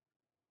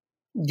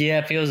 Yeah,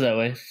 it feels that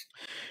way.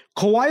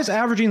 Kawhi's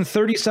averaging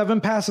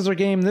 37 passes a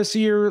game this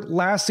year.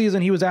 Last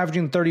season, he was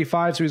averaging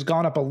 35, so he's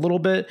gone up a little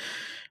bit.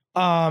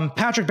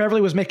 Patrick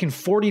Beverley was making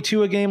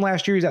 42 a game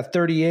last year. He's at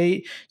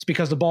 38. It's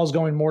because the ball's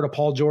going more to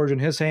Paul George in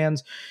his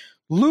hands.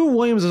 Lou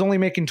Williams is only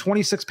making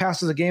 26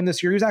 passes a game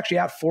this year. He was actually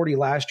at 40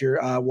 last year.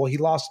 Well, he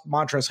lost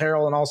Montrezl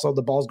Harrell, and also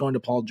the ball's going to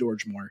Paul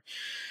George more.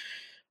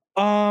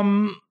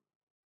 I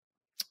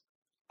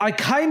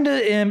kind of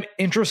am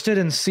interested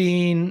in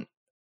seeing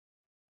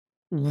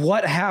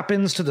what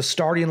happens to the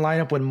starting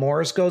lineup when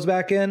Morris goes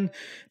back in.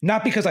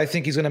 Not because I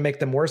think he's going to make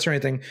them worse or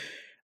anything.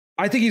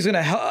 I think he's going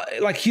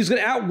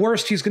to, at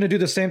worst, he's going to do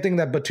the same thing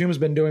that Batum's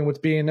been doing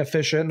with being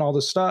efficient and all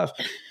this stuff.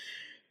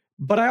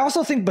 But I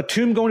also think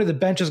Batum going to the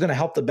bench is going to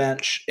help the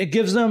bench. It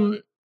gives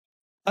them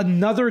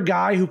another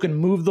guy who can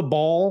move the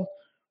ball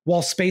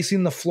while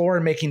spacing the floor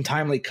and making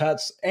timely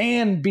cuts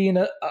and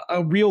being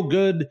a real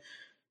good,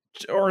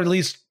 or at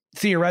least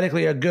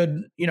theoretically a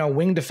good,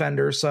 wing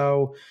defender.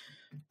 So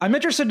I'm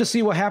interested to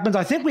see what happens.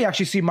 I think we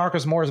actually see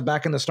Marcus Morris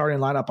back in the starting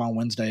lineup on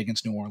Wednesday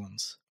against New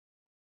Orleans.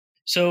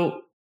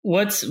 So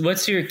what's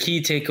your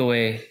key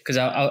takeaway? Because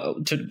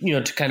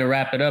to kind of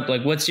wrap it up,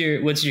 like what's your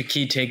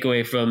key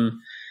takeaway from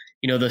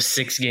those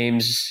 6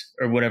 games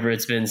or whatever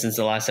it's been since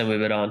the last time we've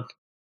been on?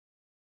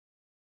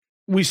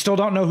 We still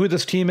don't know who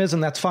this team is,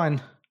 and that's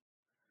fine.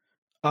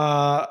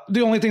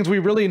 The only things we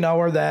really know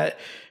are that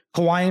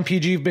Kawhi and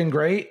PG have been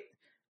great.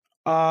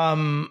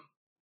 Their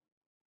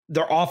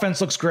offense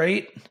looks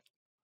great.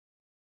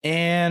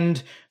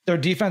 And their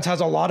defense has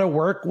a lot of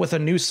work with a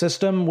new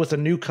system, with a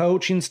new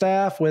coaching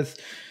staff, with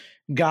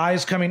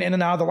guys coming in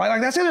and out of the line.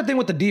 Like, that's the other thing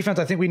with the defense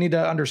I think we need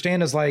to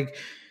understand is, like,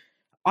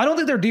 I don't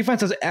think their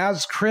defense is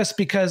as crisp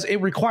because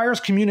it requires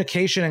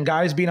communication and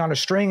guys being on a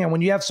string. And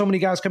when you have so many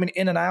guys coming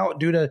in and out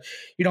due to,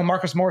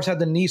 Marcus Morris had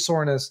the knee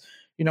soreness,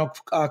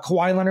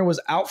 Kawhi Leonard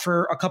was out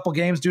for a couple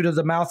games due to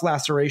the mouth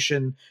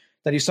laceration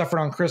that he suffered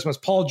on Christmas.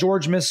 Paul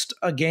George missed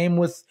a game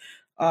with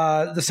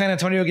the San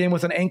Antonio game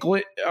with an ankle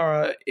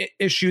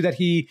issue that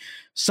he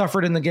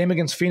suffered in the game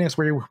against Phoenix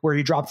where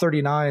he dropped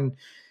 39.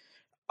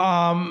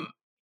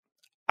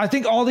 I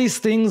think all these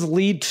things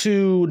lead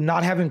to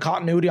not having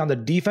continuity on the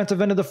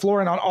defensive end of the floor.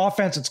 And on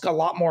offense, it's a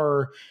lot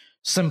more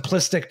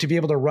simplistic to be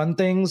able to run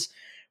things.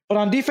 But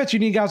on defense, you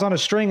need guys on a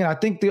string. And I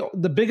think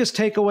the biggest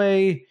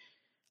takeaway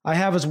I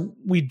have is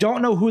we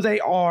don't know who they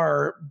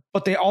are,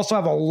 but they also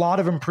have a lot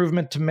of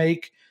improvement to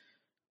make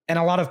and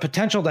a lot of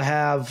potential to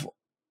have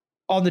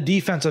on the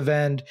defensive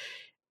end.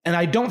 And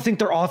I don't think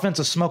their offense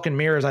is smoke and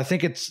mirrors. I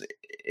think it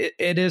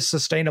is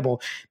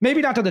sustainable.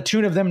 Maybe not to the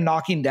tune of them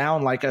knocking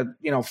down like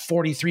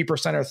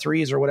 43% of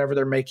threes or whatever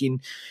they're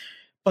making,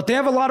 but they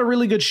have a lot of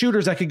really good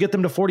shooters that could get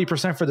them to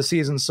 40% for the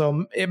season.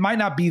 So it might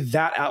not be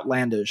that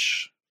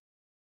outlandish.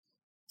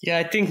 Yeah,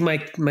 I think my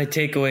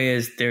takeaway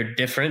is they're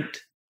different.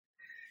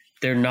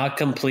 They're not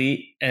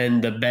complete,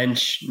 and the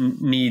bench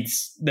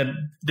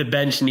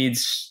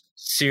needs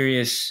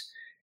serious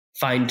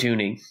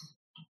fine-tuning.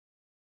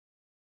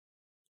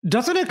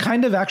 Doesn't it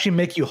kind of actually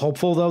make you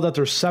hopeful, though, that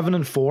they're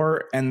 7-4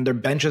 and their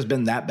bench has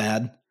been that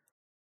bad?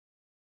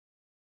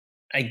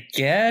 I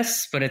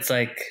guess, but it's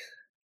like,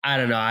 I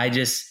don't know.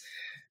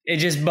 It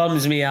just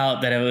bums me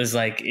out that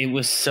it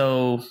was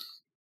so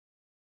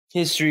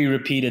history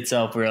repeat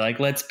itself. We're like,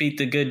 let's beat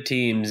the good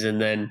teams and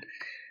then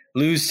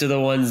lose to the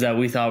ones that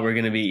we thought were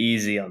going to be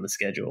easy on the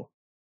schedule.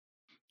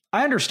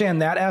 I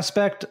understand that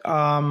aspect.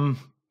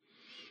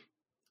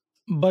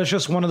 But it's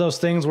just one of those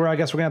things where I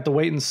guess we're gonna have to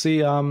wait and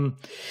see. I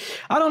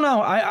don't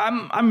know.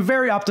 I'm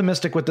very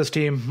optimistic with this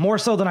team, more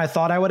so than I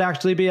thought I would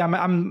actually be.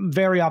 I'm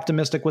very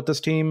optimistic with this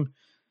team.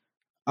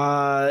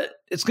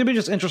 It's going to be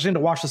just interesting to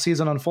watch the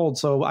season unfold.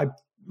 So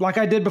like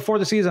I did before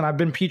the season, I've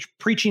been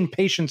preaching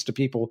patience to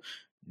people.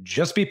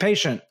 Just be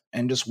patient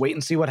and just wait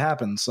and see what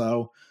happens.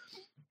 So,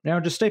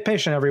 just stay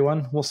patient,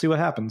 everyone. We'll see what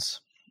happens.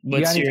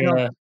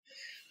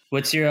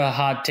 What's your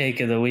hot take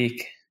of the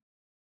week?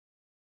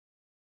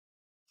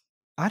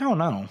 I don't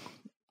know.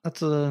 I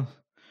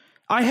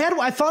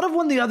thought of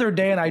one the other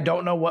day and I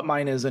don't know what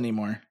mine is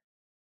anymore.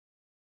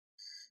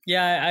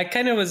 Yeah, I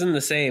kind of was in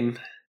the same.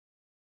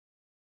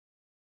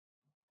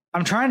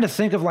 I'm trying to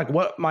think of like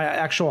what my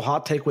actual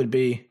hot take would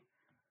be.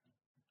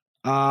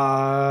 I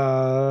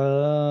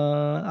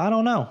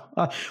don't know.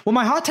 Well,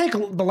 my hot take,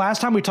 the last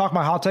time we talked,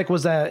 my hot take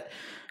was that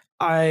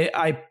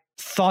I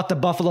thought the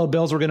Buffalo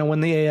Bills were going to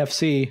win the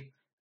AFC,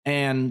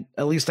 and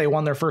at least they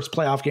won their first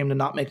playoff game to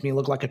not make me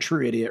look like a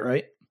true idiot,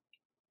 right?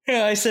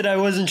 Yeah, I said I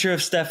wasn't sure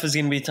if Steph was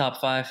going to be top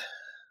 5.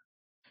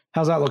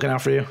 How's that looking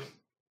out for you?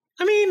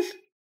 I mean,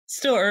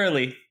 still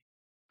early.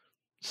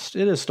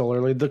 It is still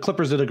early. The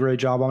Clippers did a great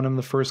job on him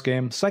the first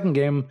game. Second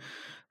game,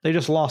 they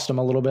just lost him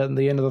a little bit in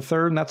the end of the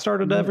third, and that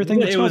started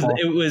everything. It was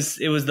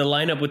the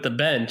lineup with the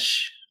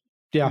bench.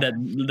 Yeah,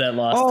 that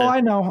lost. Oh,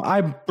 I know.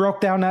 I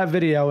broke down that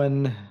video,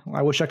 and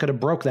I wish I could have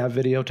broke that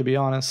video, to be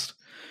honest.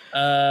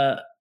 I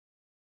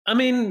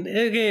mean,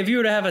 okay, if you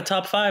were to have a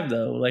top 5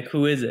 though, like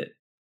who is it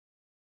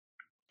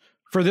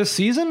for this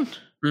season?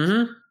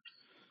 Mm-hmm.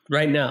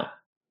 Right now,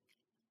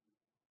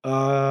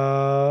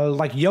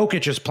 like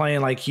Jokic is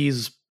playing like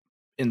he's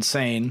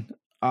insane.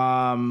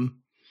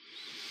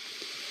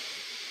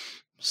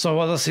 So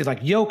let's see,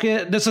 like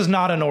Jokic. This is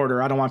not in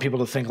order. I don't want people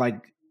to think like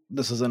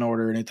this is in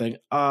order or anything.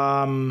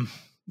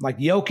 Like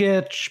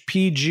Jokic,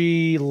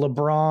 PG,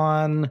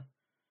 LeBron.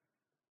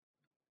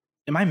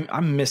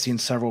 I'm missing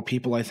several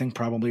people, I think,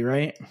 probably,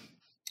 right?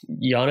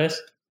 Giannis.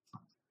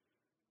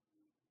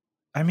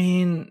 I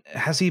mean,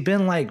 has he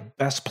been like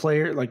best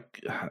player? Like,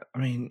 I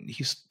mean,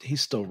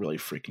 he's still really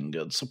freaking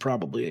good. So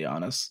probably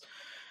Giannis.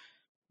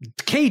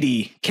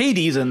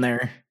 KD's in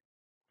there.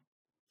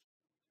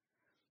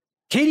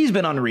 KD's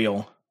been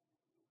unreal.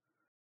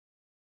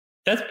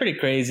 That's pretty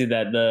crazy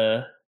that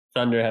the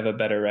Thunder have a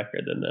better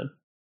record than them.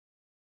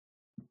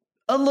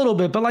 A little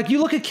bit, but like you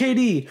look at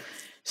KD,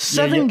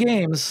 7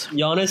 games.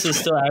 Giannis is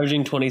still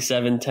averaging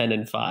 27, 10,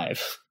 and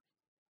 5.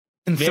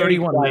 In very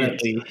 31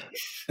 quietly. minutes.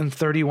 In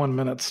 31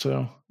 minutes,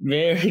 too.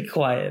 Very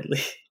quietly.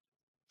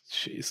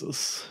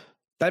 Jesus.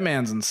 That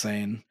man's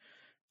insane.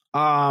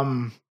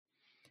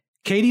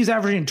 KD's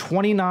averaging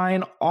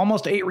 29,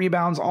 almost 8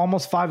 rebounds,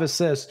 almost 5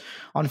 assists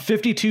on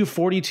 52,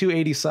 42,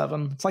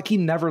 87. It's like he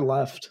never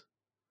left.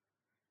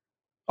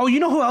 Oh, you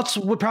know who else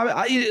would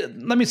probably...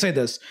 let me say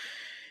this.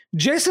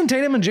 Jason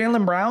Tatum and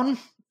Jaylen Brown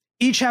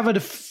each have a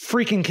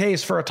freaking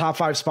case for a top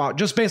 5 spot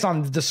just based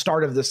on the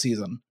start of this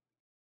season.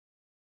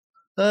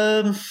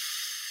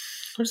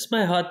 What's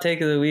my hot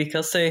take of the week?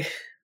 I'll say...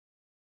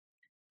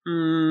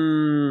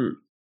 I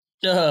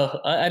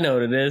know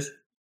what it is.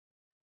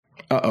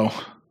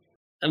 Uh-oh.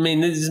 I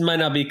mean, this might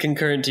not be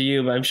concurrent to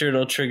you, but I'm sure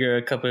it'll trigger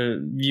a couple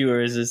of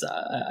viewers.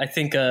 I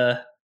think there's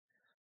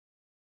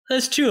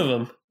 2 of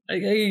them. I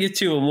can get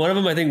 2 of them. One of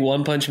them, I think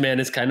One Punch Man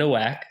is kind of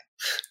whack.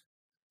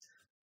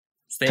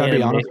 Can I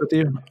be honest with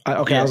you? I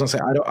was gonna say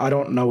I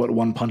don't know what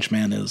One Punch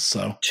Man is.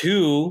 So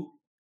 2,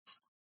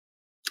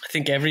 I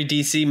think every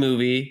DC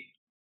movie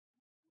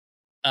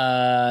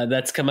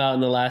that's come out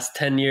in the last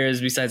 10 years,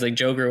 besides like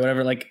Joker or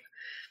whatever, like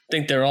I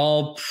think they're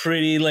all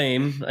pretty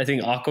lame. I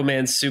think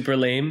Aquaman's super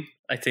lame.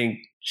 I think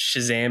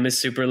Shazam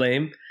is super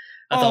lame.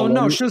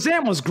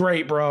 Shazam was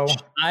great, bro.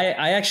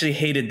 I actually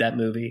hated that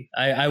movie.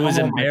 I was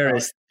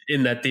embarrassed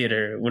in that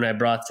theater when I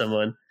brought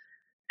someone,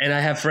 and I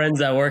have friends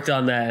that worked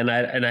on that,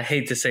 and I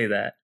hate to say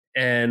that.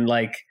 And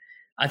like,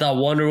 I thought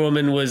Wonder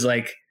Woman was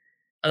like,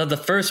 I thought the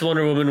first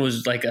Wonder Woman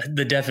was like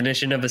the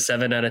definition of a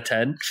 7 out of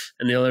 10.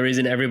 And the only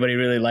reason everybody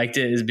really liked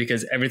it is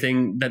because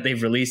everything that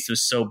they've released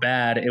was so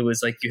bad. It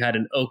was like you had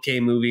an okay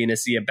movie and a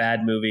sea of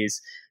bad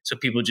movies. So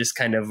people just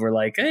kind of were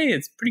like, hey,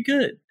 it's pretty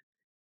good.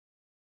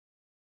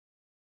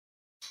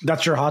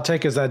 That's your hot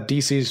take, is that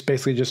DC's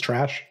basically just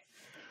trash?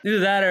 Either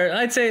that, or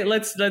I'd say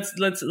let's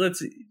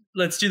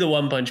do the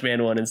One Punch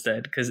Man one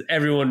instead, because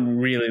everyone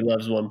really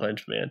loves One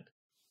Punch Man.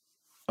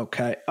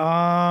 Okay.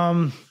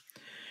 My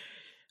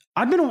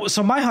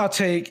hot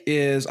take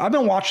is I've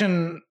been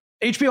watching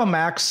HBO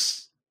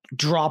Max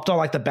dropped all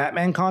like the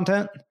Batman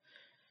content,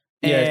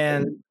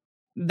 and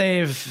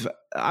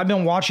I've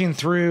been watching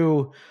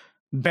through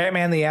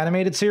Batman the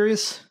Animated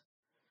Series,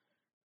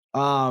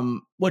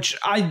 which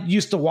I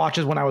used to watch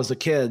as when I was a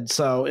kid,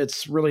 so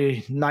it's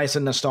really nice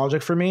and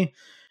nostalgic for me.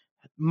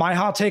 My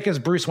hot take is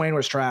Bruce Wayne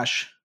was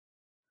trash.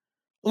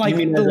 Like, you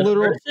mean the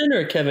literal person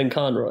or Kevin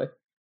Conroy?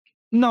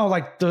 No,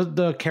 like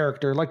the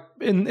character, like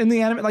in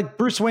the anime, like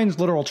Bruce Wayne's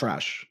literal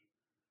trash.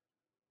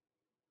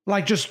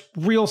 Like just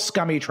real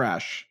scummy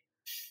trash.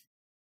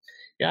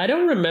 Yeah, I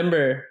don't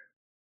remember.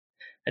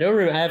 I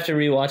have to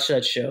rewatch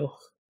that show.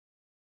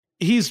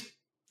 He's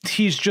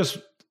just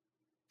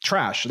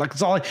trash. Like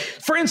it's all like,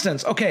 for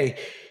instance, okay,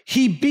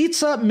 he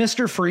beats up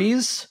Mr.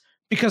 Freeze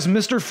because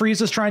Mr.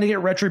 Freeze is trying to get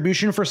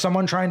retribution for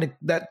someone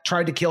that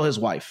tried to kill his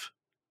wife.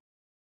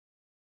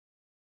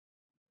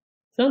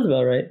 Sounds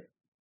about right.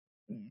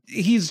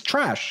 He's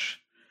trash.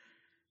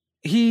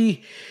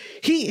 He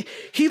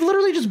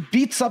literally just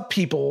beats up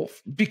people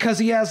because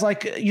he has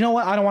like, you know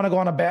what? I don't want to go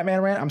on a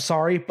Batman rant. I'm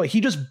sorry, but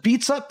he just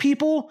beats up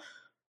people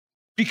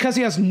because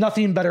he has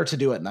nothing better to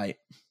do at night.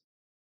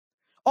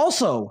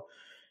 Also,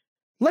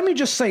 let me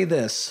just say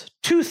this.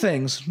 2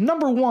 things.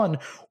 Number 1,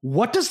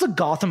 what does the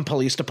Gotham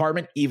Police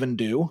Department even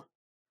do?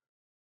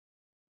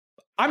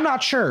 I'm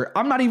not sure.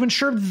 I'm not even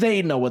sure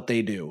they know what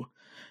they do.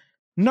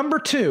 Number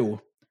 2,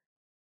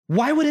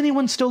 why would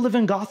anyone still live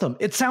in Gotham?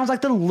 It sounds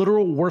like the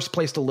literal worst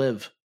place to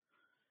live.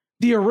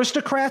 The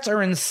aristocrats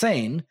are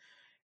insane,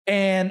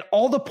 and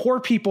all the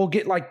poor people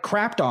get like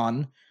crapped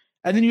on.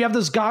 And then you have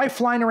this guy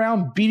flying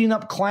around beating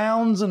up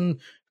clowns and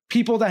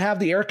people that have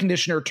the air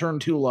conditioner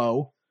turned too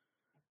low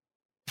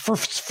for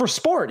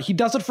sport. He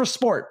does it for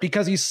sport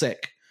because he's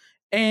sick.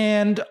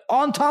 And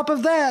on top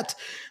of that,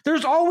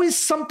 there's always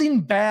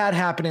something bad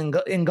happening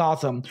in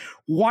Gotham.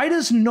 Why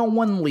does no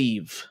one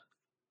leave?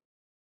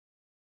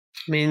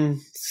 I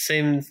mean,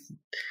 same.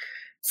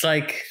 It's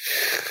like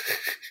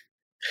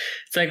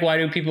why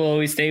do people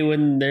always stay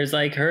when there's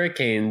like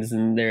hurricanes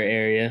in their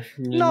area?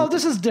 No,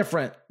 this is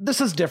different.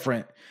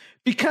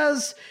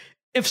 Because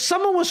if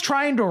someone was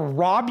trying to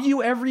rob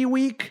you every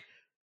week,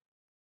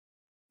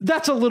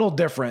 that's a little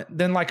different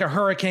than like a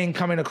hurricane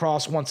coming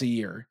across once a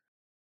year.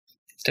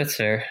 That's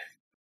fair.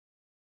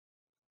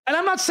 And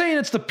I'm not saying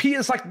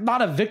it's like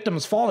not a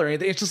victim's fault or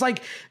anything. It's just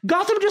like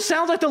Gotham just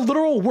sounds like the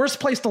literal worst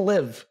place to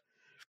live.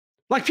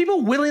 Like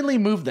people willingly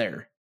move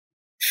there.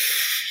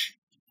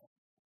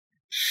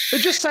 It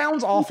just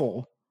sounds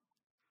awful.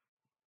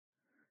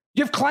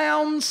 You have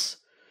clowns.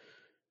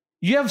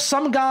 You have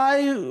some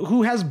guy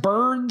who has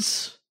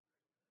birds.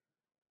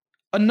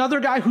 Another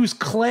guy who's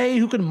clay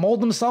who can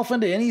mold himself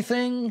into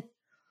anything.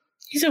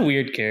 He's a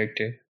weird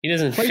character. He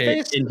doesn't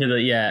fit into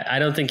the... Yeah, I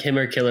don't think him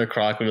or Killer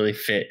Croc really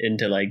fit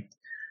into like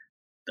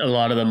a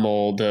lot of the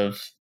mold of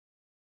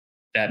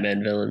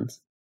Batman villains.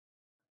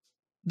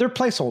 They're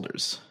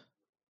placeholders.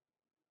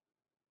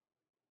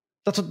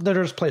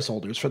 They're just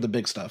placeholders for the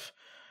big stuff.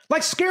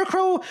 Like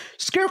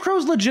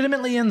Scarecrow's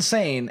legitimately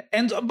insane.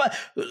 But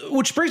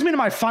which brings me to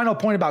my final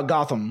point about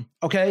Gotham,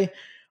 okay?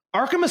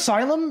 Arkham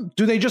Asylum,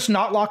 do they just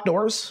not lock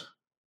doors?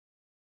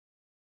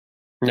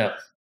 No.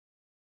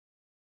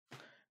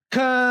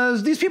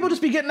 Because these people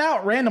just be getting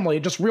out randomly,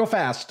 just real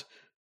fast.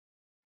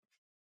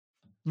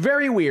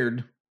 Very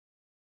weird.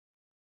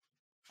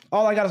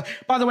 All I got is...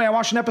 By the way, I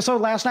watched an episode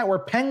last night where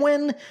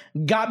Penguin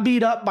got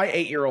beat up by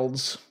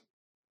 8-year-olds.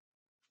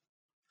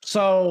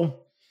 So...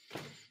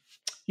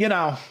 You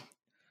know,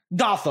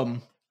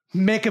 Gotham,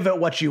 make of it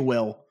what you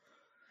will.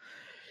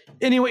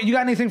 Anyway, you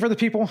got anything for the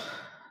people?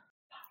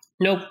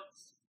 Nope.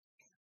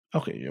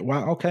 Okay,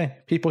 wow, okay.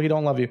 People who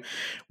don't love you.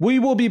 We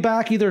will be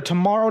back either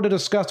tomorrow to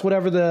discuss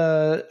whatever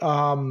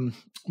the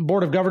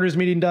Board of Governors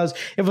meeting does.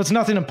 If it's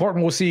nothing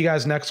important, we'll see you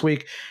guys next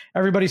week.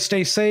 Everybody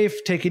stay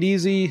safe, take it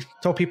easy,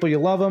 tell people you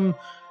love them.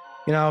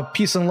 You know,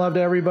 peace and love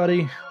to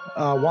everybody.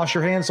 Wash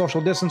your hands,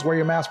 social distance, wear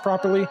your mask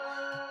properly.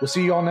 We'll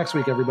see you all next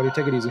week, everybody.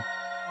 Take it easy.